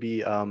has to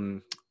be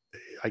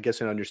I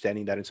guess an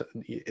understanding that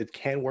it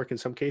can work in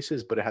some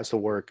cases, but it has to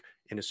work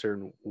in a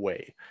certain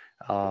way.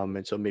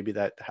 And so maybe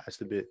that has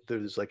to be,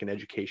 there's like an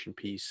education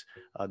piece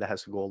that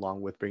has to go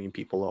along with bringing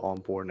people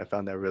on board. And I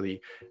found that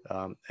really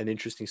an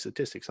interesting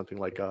statistic, something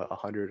like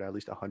at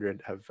least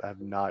 100 have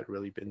not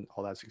really been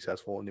all that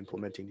successful in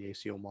implementing the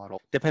ACO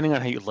model. Depending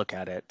on how you look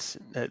at it,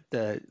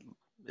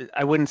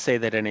 I wouldn't say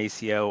that an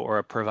ACO or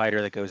a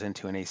provider that goes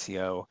into an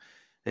ACO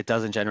that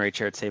doesn't generate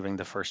shared saving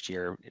the first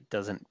year, it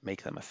doesn't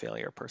make them a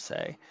failure per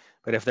se.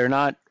 But if they're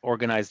not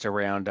organized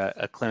around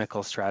a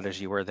clinical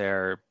strategy where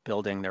they're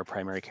building their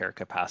primary care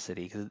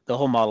capacity, because the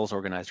whole model is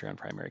organized around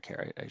primary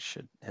care, I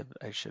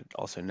should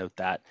also note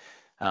that.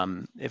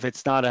 If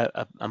it's not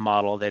a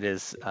model that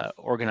is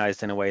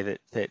organized in a way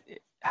that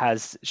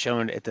has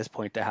shown at this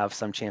point to have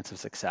some chance of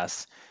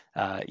success,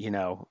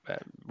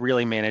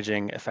 really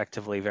managing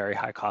effectively very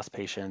high cost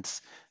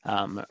patients,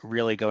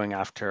 really going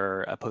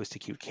after a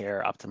post-acute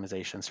care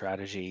optimization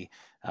strategy.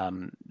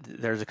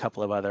 There's a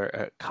couple of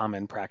other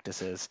common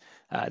practices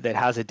that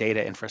has a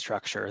data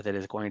infrastructure that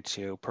is going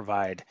to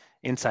provide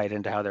insight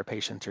into how their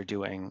patients are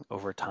doing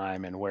over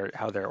time and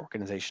how their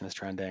organization is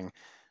trending.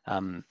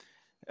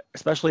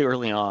 Especially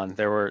early on,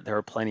 there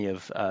were plenty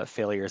of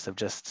failures of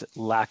just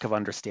lack of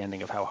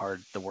understanding of how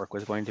hard the work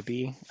was going to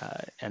be,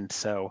 and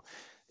so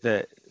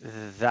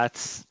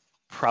that's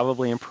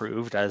probably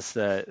improved as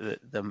the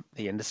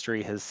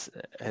industry has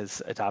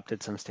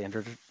adopted some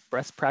standard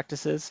best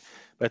practices,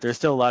 but there's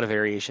still a lot of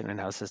variation in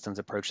how systems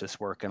approach this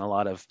work, and a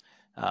lot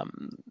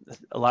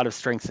of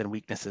strengths and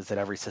weaknesses that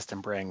every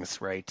system brings,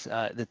 right?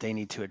 That they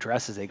need to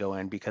address as they go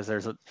in, because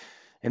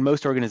in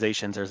most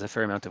organizations, there's a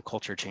fair amount of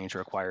culture change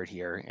required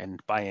here, and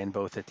buy-in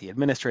both at the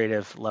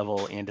administrative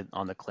level and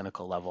on the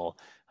clinical level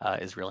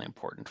is really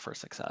important for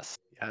success.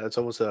 Yeah, that's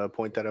almost a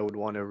point that I would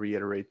want to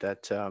reiterate,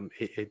 that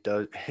it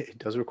does it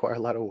does require a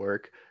lot of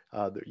work.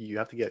 You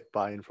have to get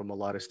buy-in from a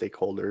lot of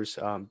stakeholders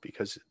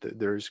because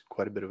there's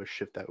quite a bit of a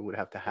shift that would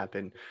have to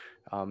happen.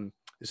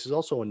 This is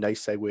also a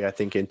nice segue, I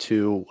think,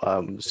 into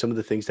some of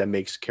the things that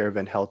makes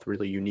Caravan Health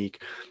really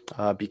unique,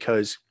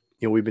 because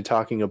we've been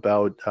talking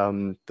about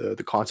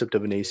the concept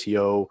of an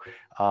ACO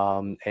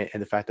and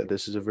the fact that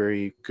this is a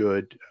very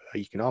good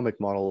economic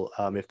model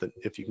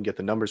if you can get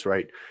the numbers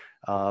right.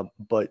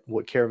 But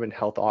what Caravan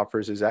Health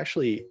offers is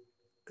actually,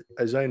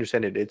 as I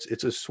understand it,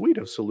 it's a suite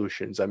of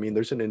solutions. I mean,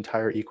 there's an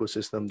entire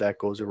ecosystem that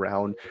goes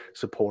around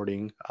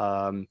supporting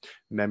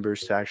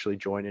members to actually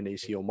join an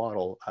ACO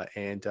model,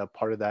 and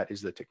part of that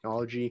is the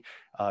technology,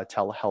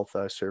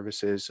 telehealth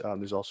services.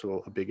 There's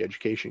also a big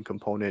education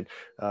component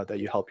that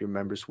you help your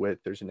members with.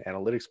 There's an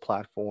analytics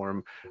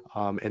platform,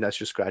 and that's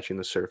just scratching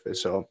the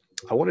surface. So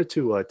I wanted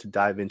to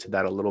dive into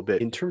that a little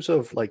bit in terms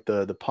of like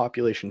the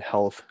population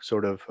health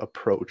sort of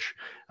approach.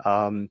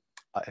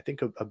 I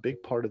think a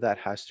big part of that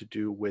has to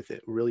do with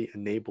it really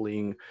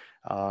enabling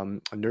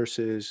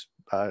nurses,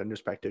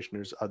 nurse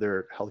practitioners,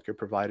 other healthcare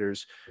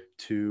providers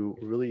to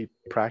really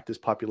practice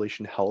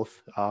population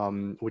health,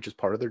 which is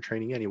part of their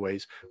training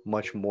anyways,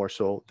 much more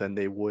so than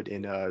they would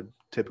in a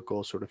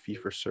typical sort of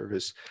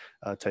fee-for-service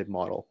type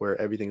model, where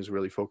everything is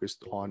really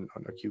focused on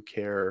acute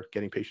care,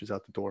 getting patients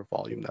out the door,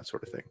 volume, that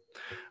sort of thing.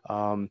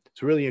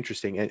 It's really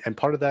interesting. And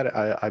part of that,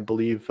 I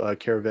believe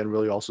Caravan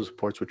really also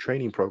supports with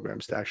training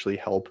programs to actually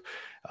help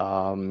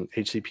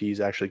HCPs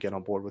actually get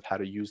on board with how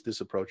to use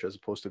this approach, as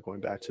opposed to going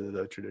back to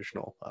the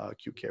traditional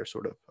acute care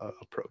sort of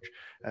approach.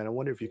 And I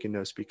wonder if you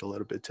can speak a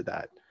little bit to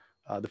that,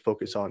 the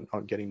focus on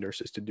getting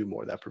nurses to do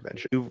more of that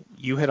prevention.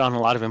 You hit on a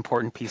lot of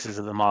important pieces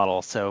of the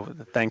model, so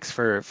thanks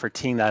for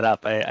teeing that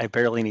up. I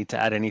barely need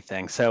to add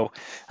anything. So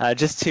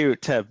just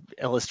to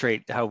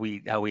illustrate how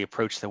we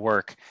approach the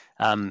work,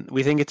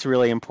 we think it's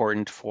really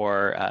important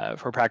for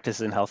practices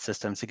and health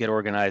systems to get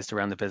organized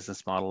around the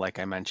business model, like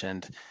I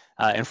mentioned.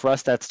 And for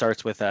us, that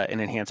starts with an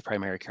enhanced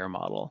primary care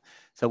model.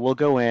 So we'll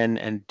go in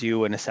and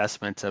do an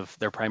assessment of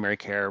their primary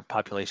care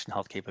population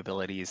health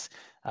capabilities,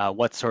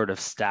 what sort of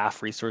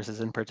staff resources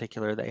in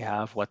particular they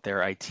have, what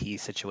their IT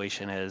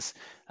situation is,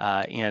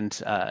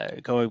 and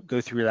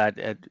go through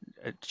that,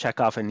 check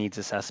off a needs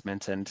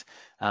assessment. And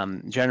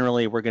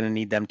generally, we're going to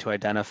need them to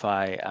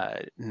identify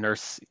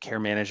nurse care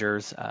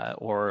managers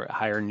or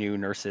hire new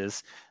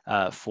nurses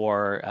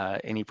for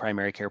any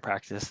primary care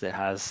practice that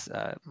has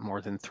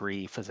more than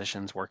 3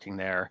 physicians working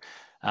there.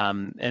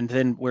 And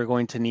then we're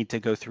going to need to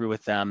go through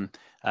with them.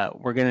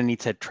 We're going to need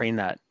to train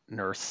that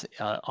nurse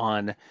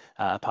on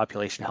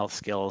population health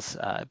skills,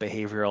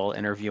 behavioral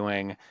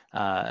interviewing,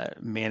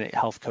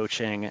 health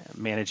coaching,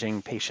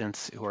 managing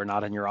patients who are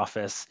not in your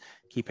office,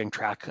 keeping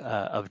track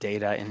of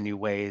data in new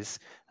ways,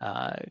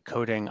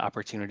 coding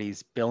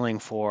opportunities, billing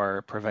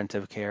for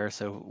preventive care.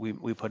 So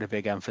we put a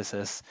big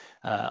emphasis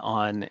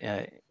on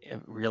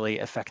really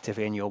effective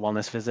annual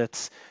wellness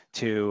visits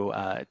to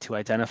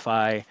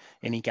identify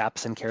any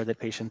gaps in care that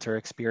patients are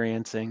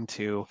experiencing,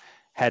 to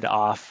head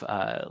off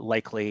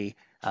likely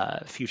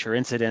future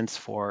incidents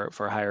for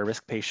higher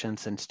risk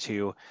patients, and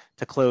to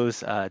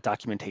close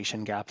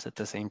documentation gaps at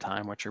the same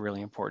time, which are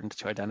really important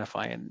to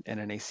identify in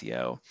an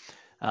ACO.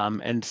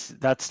 And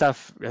that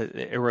stuff,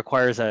 it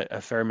requires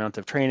a fair amount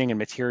of training and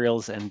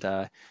materials and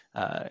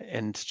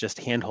just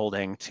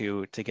hand-holding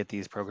to get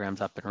these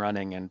programs up and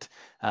running. And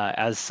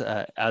as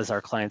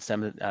our clients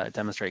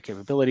demonstrate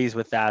capabilities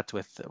with that,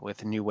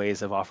 with new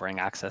ways of offering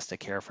access to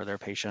care for their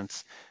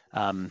patients,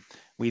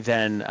 we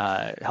then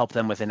help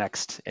them with the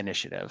next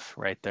initiative.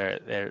 Right,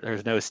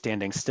 there's no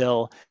standing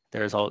still.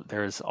 There's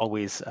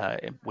always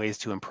ways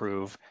to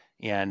improve,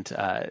 and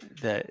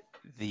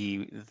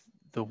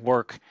the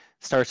work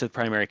starts with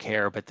primary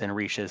care, but then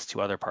reaches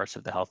to other parts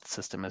of the health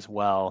system as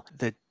well.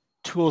 The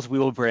tools we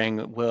will bring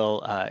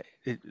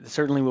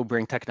certainly will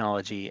bring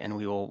technology, and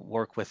we will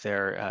work with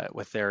their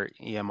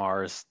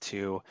EMRs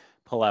to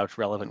pull out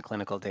relevant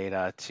clinical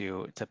data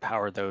to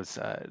power those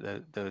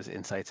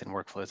insights and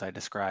workflows I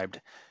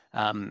described.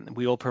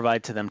 We will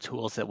provide to them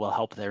tools that will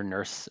help their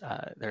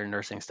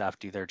nursing staff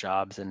do their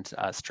jobs and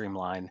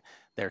streamline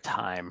their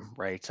time.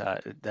 Right,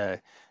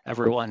 there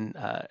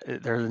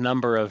are a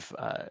number of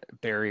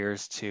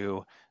barriers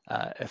to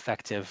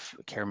effective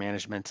care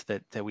management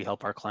that we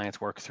help our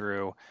clients work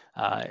through.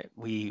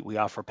 We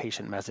offer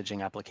patient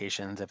messaging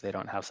applications if they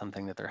don't have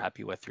something that they're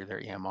happy with through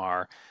their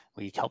EMR.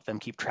 We help them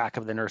keep track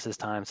of the nurse's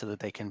time so that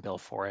they can bill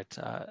for it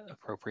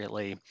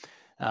appropriately.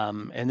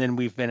 And then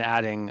we've been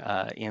adding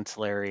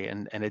ancillary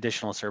and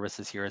additional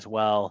services here as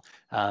well.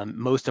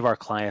 Most of our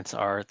clients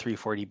are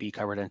 340B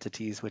covered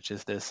entities, which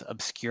is this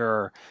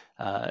obscure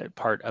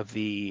part of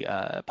the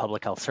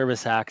Public Health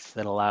Service Act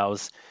that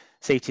allows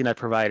safety net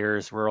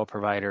providers, rural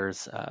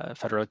providers,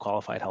 federally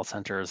qualified health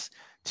centers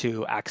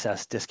to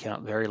access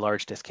very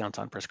large discounts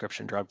on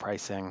prescription drug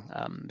pricing.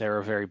 There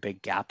are very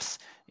big gaps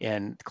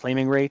in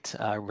claiming rate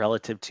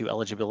relative to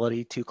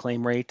eligibility to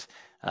claim rate.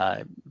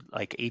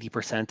 Like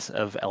 80%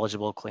 of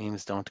eligible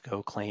claims don't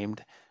go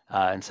claimed.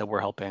 And so we're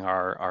helping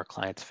our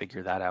clients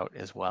figure that out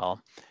as well.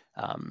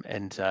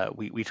 And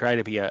we try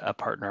to be a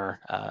partner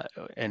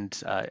and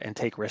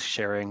take risk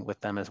sharing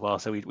with them as well.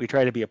 So we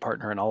try to be a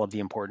partner in all of the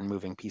important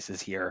moving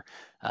pieces here,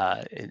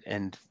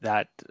 and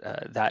that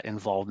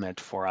involvement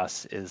for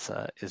us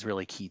is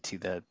really key to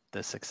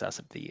the success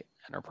of the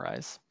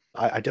enterprise.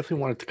 I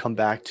definitely wanted to come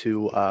back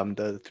to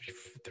the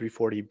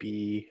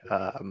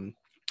 340B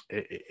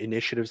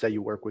initiatives that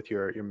you work with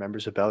your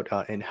members about,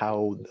 and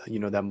how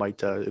that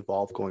might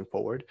evolve going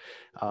forward.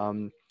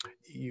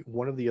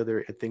 One of the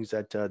other things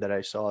that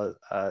I saw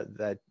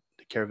that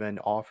Caravan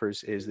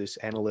offers is this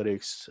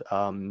analytics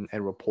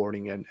and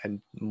reporting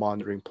and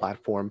monitoring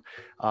platform.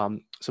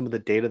 Some of the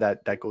data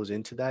that goes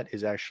into that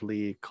is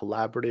actually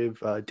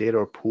collaborative data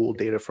or pool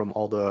data from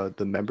all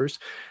the members.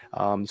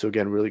 So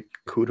again, really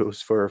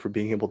kudos for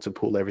being able to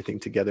pool everything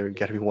together and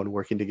get everyone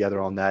working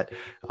together on that.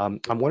 I'm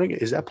wondering,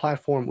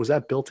 was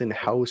that built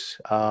in-house?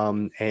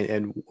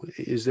 And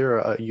is there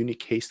a unique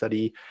case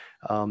study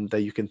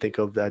that you can think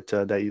of that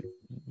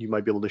you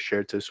might be able to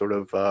share to sort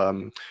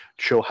of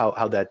show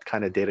how that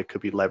kind of data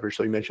could be leveraged?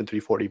 So you mentioned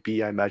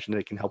 340B. I imagine that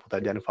it can help with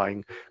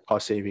identifying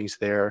cost savings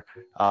there.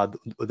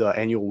 The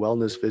annual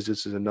wellness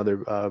visits is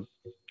another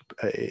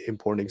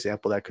important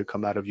example that could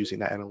come out of using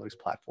that analytics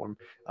platform.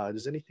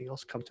 Does anything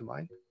else come to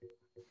mind?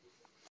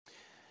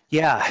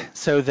 Yeah,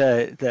 so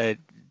the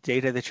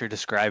data that you're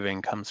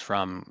describing comes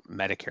from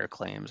Medicare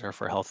claims, or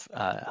for health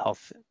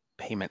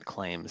payment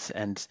claims,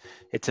 and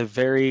it's a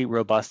very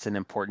robust and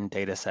important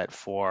data set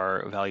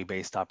for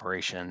value-based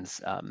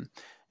operations.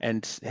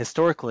 And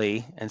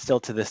historically, and still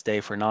to this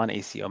day for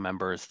non-ACO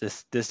members,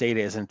 this data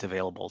isn't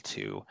available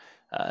to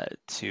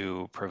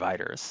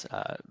providers,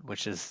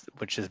 which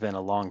has been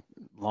a long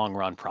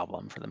run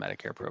problem for the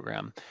Medicare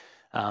program.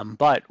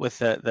 But with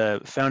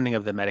the founding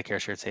of the Medicare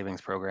Shared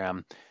Savings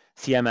Program,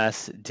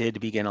 CMS did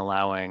begin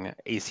allowing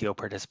ACO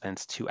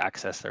participants to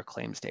access their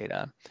claims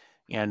data.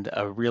 And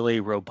a really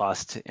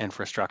robust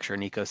infrastructure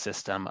and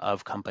ecosystem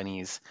of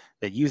companies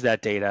that use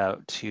that data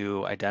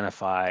to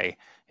identify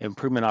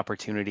improvement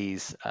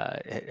opportunities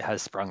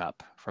has sprung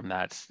up from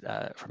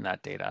that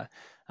data.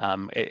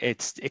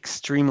 It's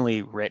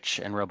extremely rich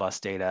and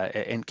robust data,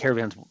 and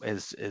Caravan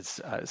is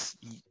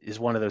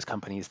one of those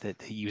companies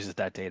that uses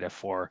that data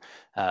for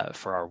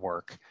our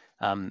work.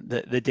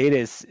 The data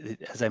is,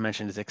 as I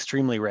mentioned, is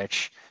extremely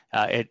rich.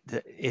 It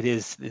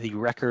is the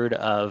record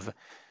of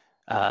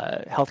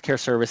healthcare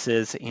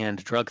services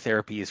and drug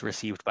therapies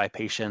received by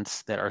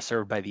patients that are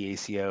served by the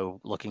ACO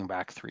looking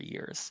back 3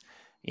 years.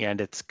 And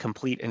it's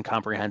complete and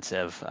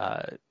comprehensive,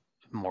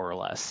 more or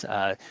less.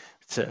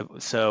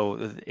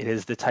 So it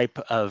is the type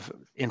of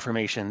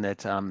information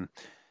that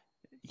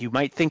you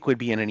might think would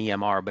be in an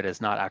EMR, but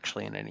is not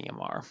actually in an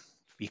EMR.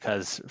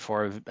 Because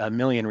for a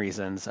million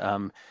reasons,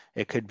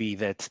 it could be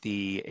that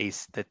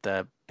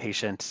the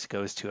patient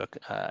goes to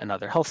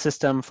another health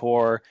system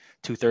for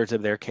 2/3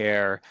 of their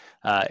care.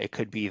 It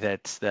could be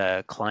that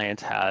the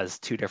client has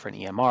 2 different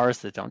EMRs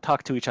that don't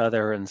talk to each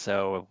other, and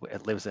so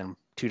it lives in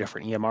 2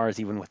 different EMRs,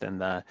 even within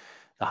the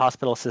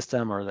hospital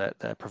system or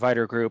the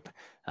provider group.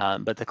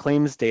 But the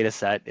claims data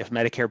set, if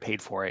Medicare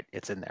paid for it,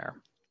 it's in there.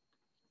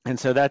 And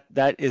so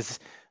that is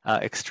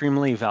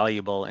extremely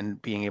valuable in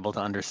being able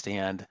to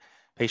understand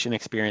patient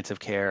experience of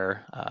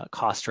care,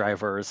 cost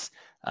drivers,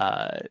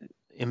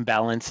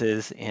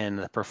 imbalances in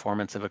the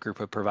performance of a group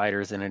of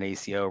providers in an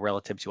ACO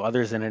relative to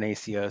others in an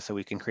ACO, so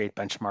we can create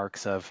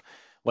benchmarks of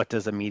what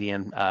does a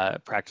median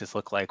practice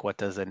look like, what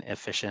does an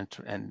efficient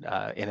and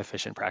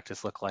inefficient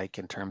practice look like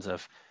in terms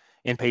of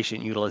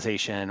inpatient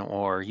utilization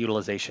or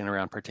utilization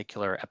around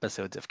particular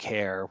episodes of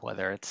care,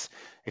 whether it's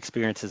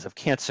experiences of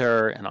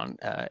cancer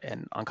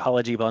and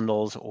oncology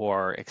bundles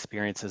or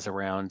experiences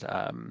around,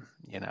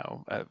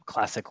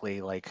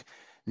 classically like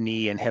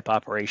knee and hip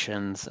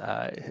operations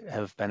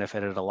have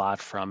benefited a lot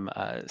from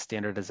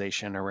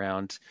standardization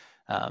around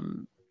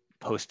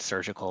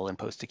post-surgical and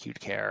post-acute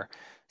care.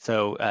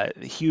 So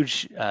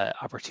huge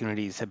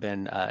opportunities have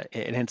been and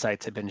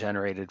insights have been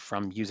generated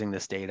from using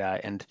this data,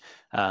 and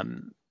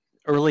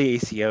early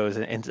ACOs,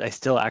 and I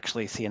still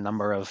actually see a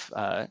number of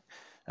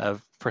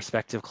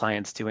prospective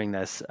clients doing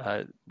this,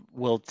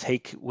 would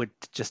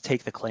just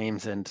take the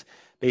claims and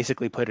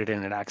basically put it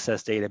in an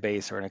Access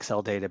database or an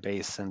Excel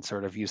database and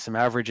sort of use some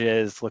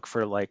averages,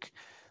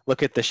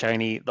 look at the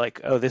shiny,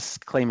 like, oh, this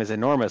claim is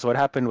enormous. What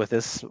happened with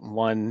this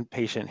one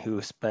patient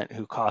who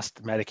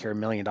cost Medicare $1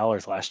 million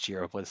last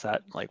year? Was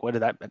that, like, what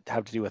did that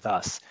have to do with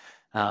us?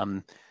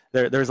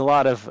 There's a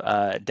lot of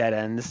dead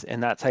ends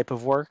in that type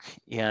of work.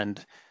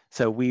 And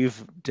so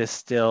we've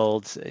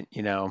distilled,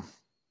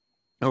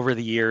 over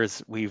the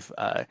years, we've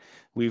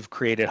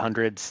created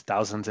hundreds,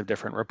 thousands of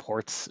different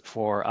reports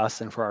for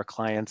us and for our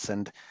clients,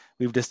 and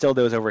we've distilled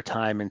those over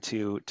time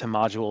into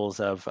modules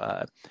of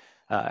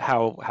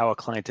how a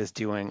client is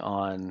doing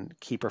on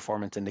key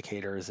performance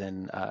indicators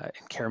in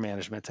care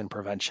management and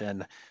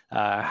prevention,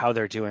 how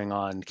they're doing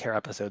on care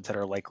episodes that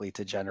are likely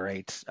to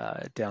generate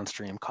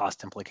downstream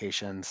cost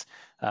implications,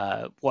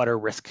 what are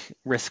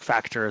risk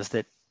factors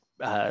that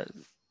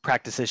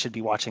practices should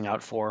be watching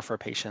out for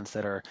patients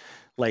that are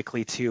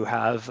likely to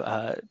have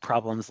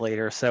problems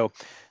later. So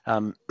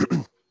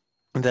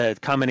the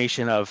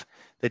combination of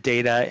the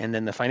data and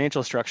then the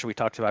financial structure we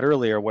talked about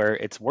earlier, where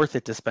it's worth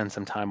it to spend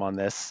some time on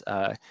this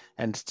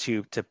and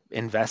to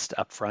invest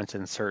upfront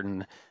in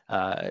certain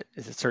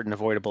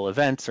avoidable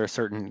events or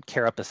certain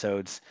care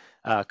episodes,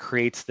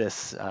 creates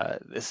this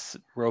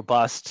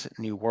robust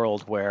new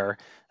world where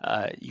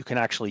you can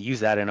actually use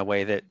that in a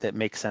way that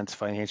makes sense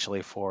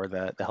financially for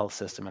the health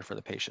system and for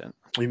the patient.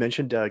 You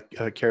mentioned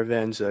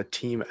Caravan's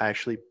team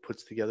actually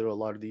puts together a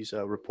lot of these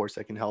reports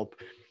that can help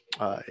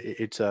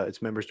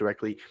its members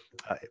directly.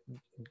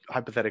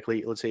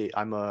 Hypothetically, let's say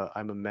I'm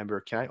a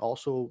member. Can I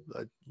also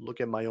look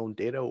at my own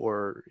data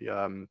or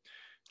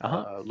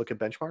look at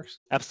benchmarks?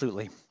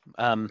 Absolutely.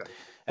 Okay.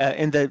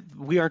 And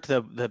we aren't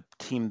the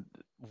team.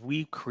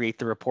 We create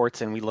the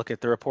reports and we look at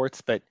the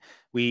reports, but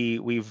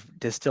we've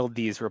distilled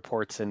these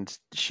reports and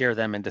share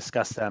them and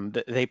discuss them.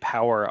 They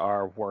power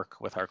our work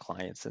with our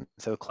clients, and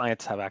so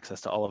clients have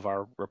access to all of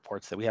our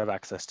reports that we have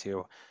access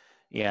to.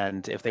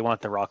 And if they want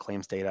the raw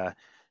claims data,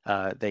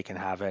 they can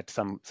have it.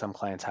 Some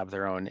clients have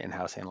their own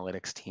in-house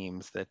analytics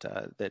teams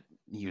that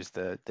use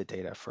the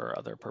data for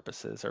other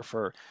purposes or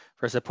for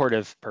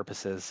supportive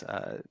purposes.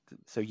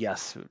 So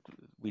yes,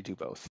 we do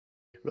both.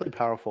 Really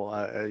powerful.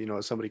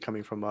 As somebody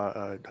coming from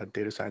a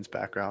data science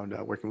background,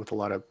 working with a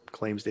lot of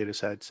claims data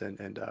sets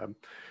and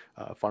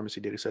pharmacy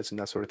data sets and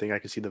that sort of thing, I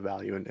can see the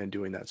value in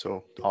doing that.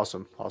 So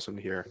awesome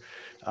to hear.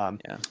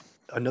 Yeah.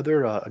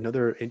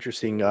 Another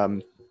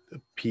interesting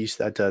piece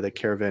that the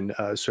Caravan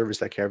service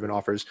that Caravan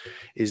offers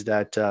is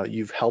that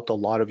you've helped a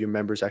lot of your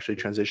members actually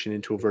transition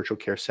into a virtual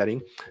care setting.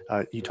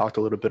 You talked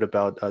a little bit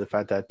about the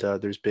fact that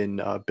there's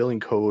been billing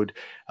code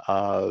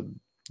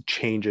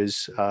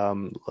changes,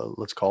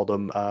 let's call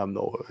them,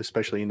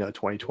 especially in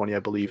 2020, I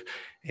believe,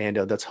 and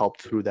that's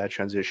helped through that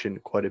transition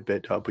quite a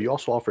bit. But you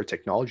also offer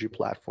technology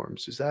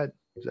platforms. Is that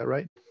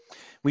right?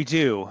 We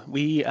do.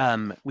 We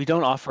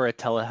don't offer a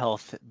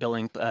telehealth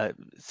billing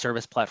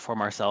service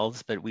platform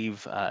ourselves, but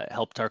we've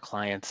helped our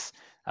clients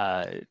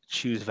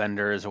choose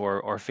vendors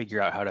or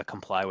figure out how to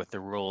comply with the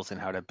rules and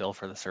how to bill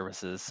for the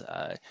services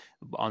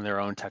on their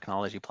own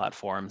technology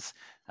platforms.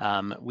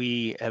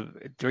 We have,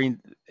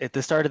 at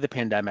the start of the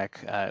pandemic,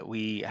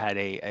 we had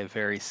a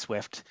very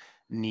swift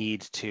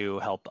need to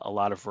help a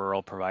lot of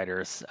rural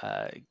providers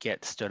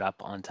get stood up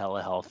on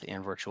telehealth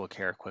and virtual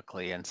care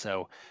quickly. And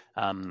so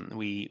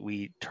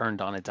we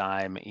turned on a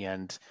dime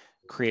and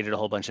created a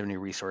whole bunch of new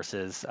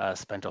resources,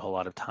 spent a whole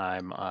lot of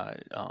time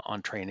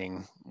on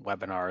training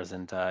webinars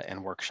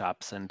and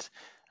workshops and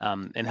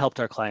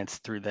helped our clients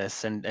through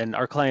this. And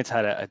our clients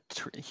had a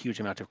huge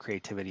amount of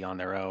creativity on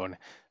their own,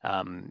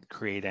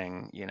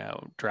 creating,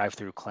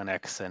 drive-through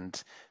clinics,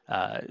 and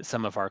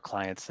some of our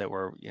clients that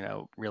were,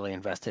 really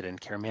invested in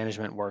care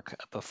management work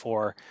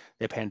before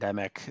the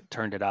pandemic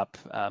turned it up,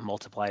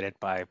 multiplied it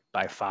by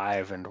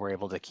 5, and were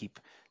able to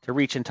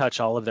reach and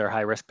touch all of their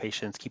high-risk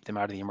patients, keep them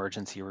out of the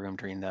emergency room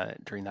during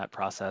that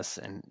process,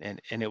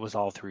 and it was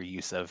all through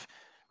use of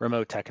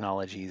remote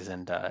technologies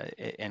and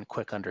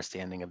quick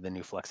understanding of the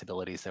new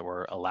flexibilities that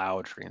were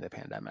allowed during the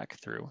pandemic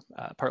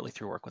partly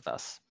through work with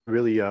us.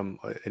 Really an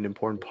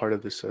important part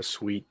of this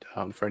suite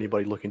for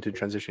anybody looking to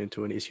transition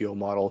into an ACO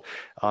model,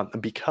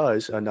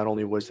 because not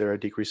only was there a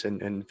decrease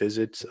in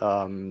visits,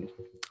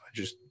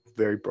 just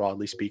very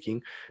broadly speaking.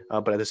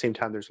 But at the same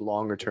time, there's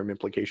longer term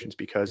implications,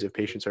 because if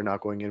patients are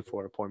not going in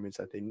for appointments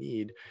that they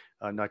need,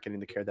 not getting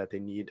the care that they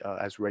need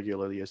as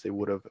regularly as they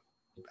would have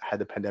had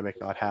the pandemic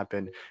not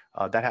happened,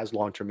 that has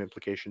long-term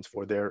implications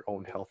for their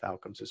own health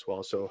outcomes as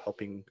well. So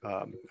helping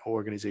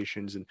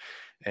organizations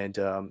and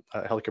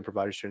healthcare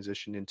providers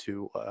transition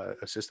into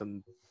a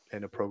system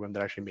and a program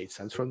that actually made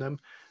sense from them,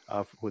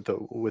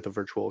 with a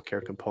virtual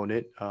care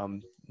component,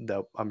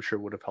 that I'm sure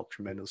would have helped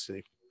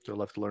tremendously. So I'd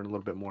love to learn a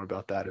little bit more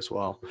about that as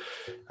well.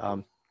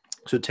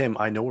 So Tim,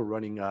 I know we're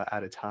running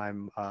out of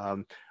time.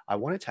 I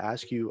wanted to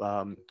ask you,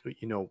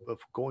 if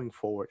going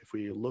forward, if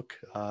we look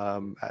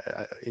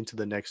into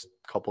the next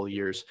couple of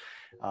years,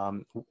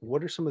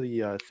 what are some of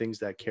the things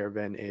that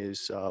Caravan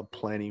is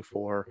planning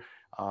for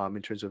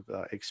in terms of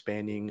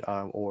expanding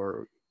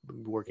or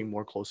working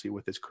more closely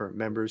with its current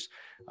members?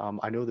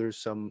 I know there's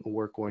some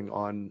work going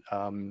on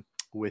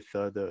with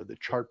the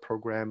CHART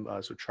program.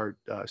 So CHART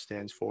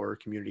stands for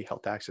Community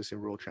Health Access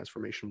and Rural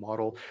Transformation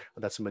Model.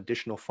 That's some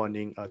additional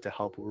funding to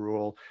help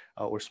rural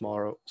or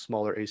smaller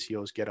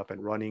ACOs get up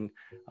and running.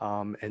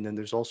 And then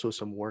there's also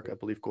some work, I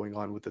believe, going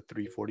on with the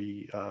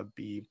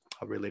 340B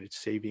related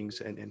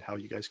savings, and how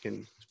you guys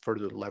can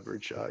further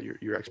leverage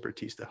your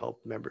expertise to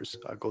help members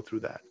go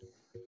through that.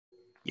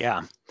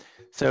 Yeah,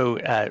 so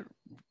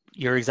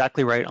you're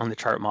exactly right on the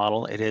CHART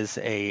model. It is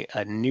a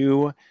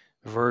new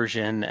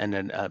version and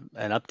an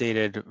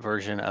updated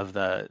version of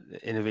the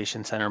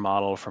Innovation Center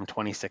model from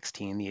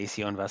 2016, the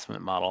ACO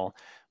investment model,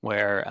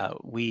 where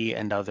we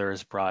and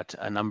others brought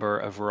a number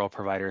of rural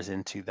providers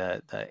into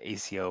the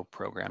ACO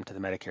program, to the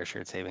Medicare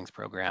Shared Savings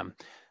Program.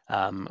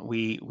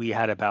 We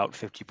had about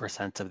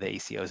 50% of the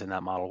ACOs in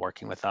that model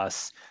working with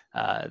us.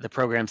 The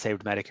program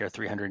saved Medicare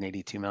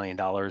 $382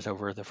 million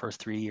over the first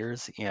 3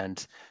 years,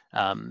 and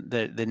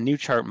the new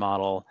CHART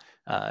model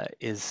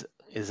is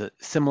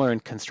similar in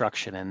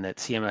construction, in that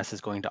CMS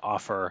is going to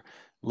offer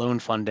loan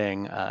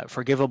funding,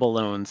 forgivable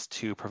loans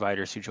to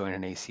providers who join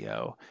an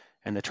ACO.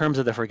 And the terms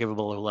of the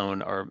forgivable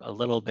loan are a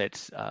little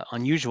bit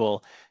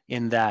unusual,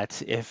 in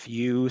that if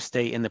you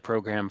stay in the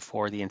program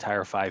for the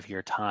entire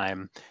 5-year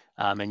time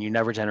and you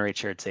never generate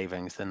shared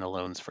savings, then the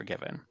loan's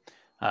forgiven.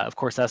 Of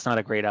course, that's not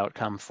a great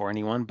outcome for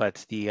anyone,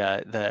 but the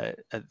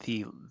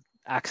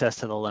access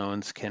to the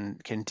loans can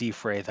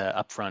defray the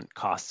upfront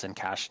costs and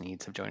cash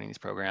needs of joining these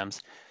programs.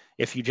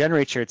 If you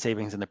generate shared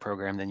savings in the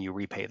program, then you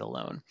repay the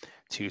loan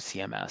to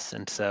CMS.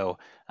 And so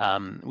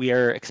we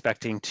are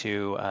expecting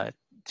to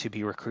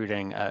be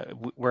recruiting.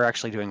 We're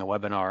actually doing a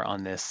webinar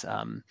on this.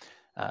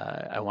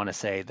 I want to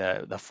say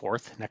the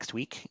 4th next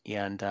week,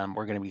 and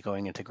we're going to be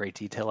going into great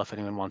detail. If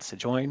anyone wants to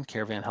join,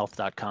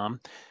 caravanhealth.com.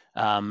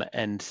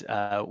 And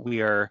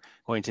we are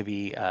going to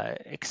be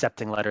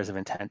accepting letters of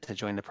intent to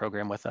join the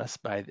program with us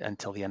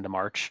until the end of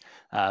March.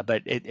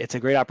 But it's a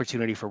great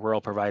opportunity for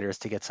rural providers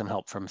to get some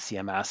help from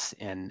CMS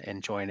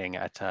in joining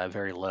at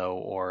very low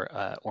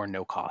or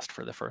no cost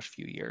for the first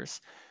few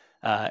years.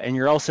 And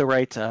you're also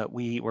right,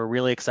 we're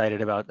really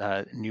excited about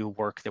new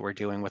work that we're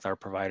doing with our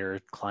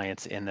provider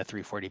clients in the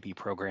 340B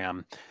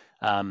program.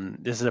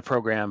 This is a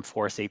program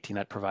for safety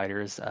net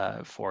providers,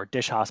 for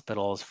DISH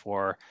hospitals,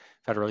 for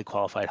federally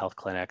qualified health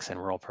clinics, and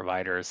rural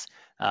providers.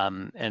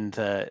 And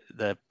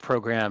the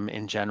program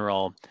in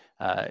general,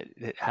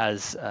 it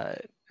has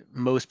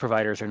most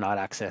providers are not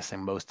accessing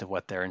most of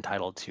what they're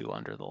entitled to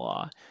under the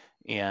law.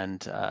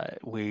 And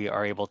we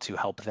are able to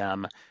help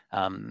them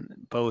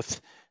both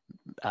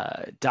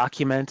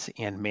document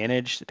and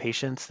manage the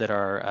patients that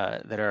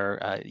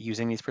are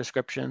using these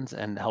prescriptions,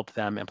 and help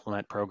them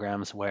implement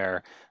programs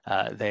where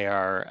they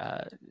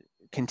are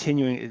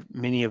continuing.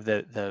 Many of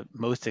the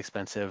most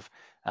expensive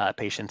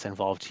patients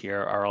involved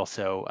here are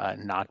also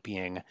not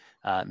being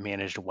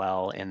managed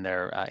well in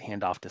their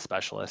handoff to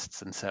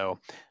specialists. And so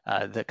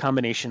the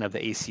combination of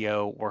the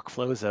ACO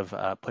workflows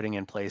of putting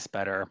in place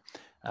better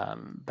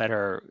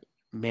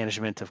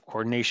management of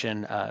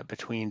coordination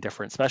between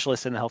different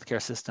specialists in the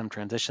healthcare system,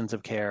 transitions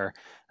of care,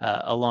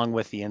 along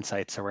with the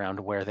insights around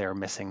where they're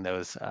missing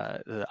those,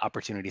 the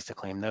opportunities to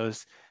claim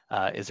those,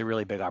 is a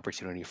really big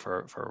opportunity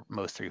for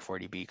most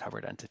 340B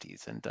covered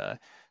entities. And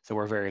so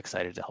we're very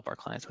excited to help our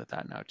clients with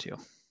that now too.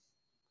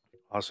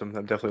 Awesome.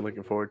 I'm definitely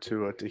looking forward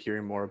to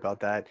hearing more about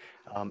that,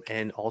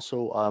 and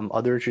also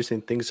other interesting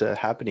things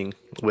happening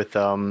with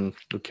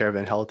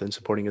Caravan Health and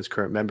supporting its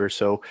current members.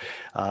 So,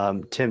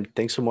 Tim,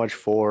 thanks so much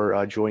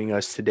for joining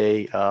us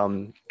today.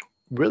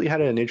 Really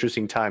had an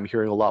interesting time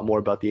hearing a lot more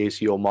about the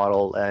ACO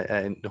model,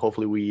 and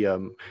hopefully we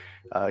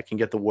can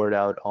get the word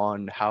out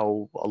on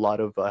how a lot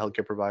of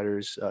healthcare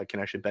providers can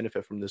actually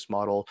benefit from this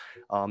model,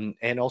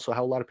 and also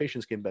how a lot of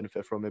patients can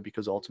benefit from it,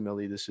 because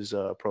ultimately this is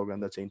a program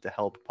that's aimed to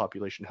help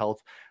population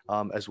health,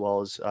 as well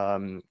as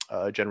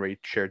generate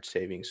shared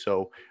savings.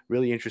 So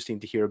really interesting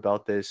to hear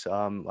about this.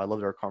 I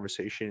loved our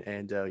conversation,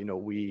 and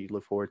we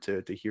look forward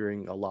to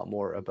hearing a lot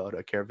more about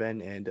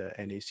Caravan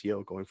and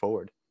ACO going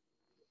forward.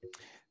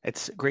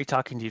 It's great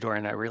talking to you,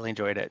 Dorian. I really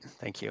enjoyed it.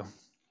 Thank you.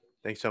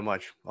 Thanks so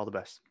much. All the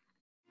best.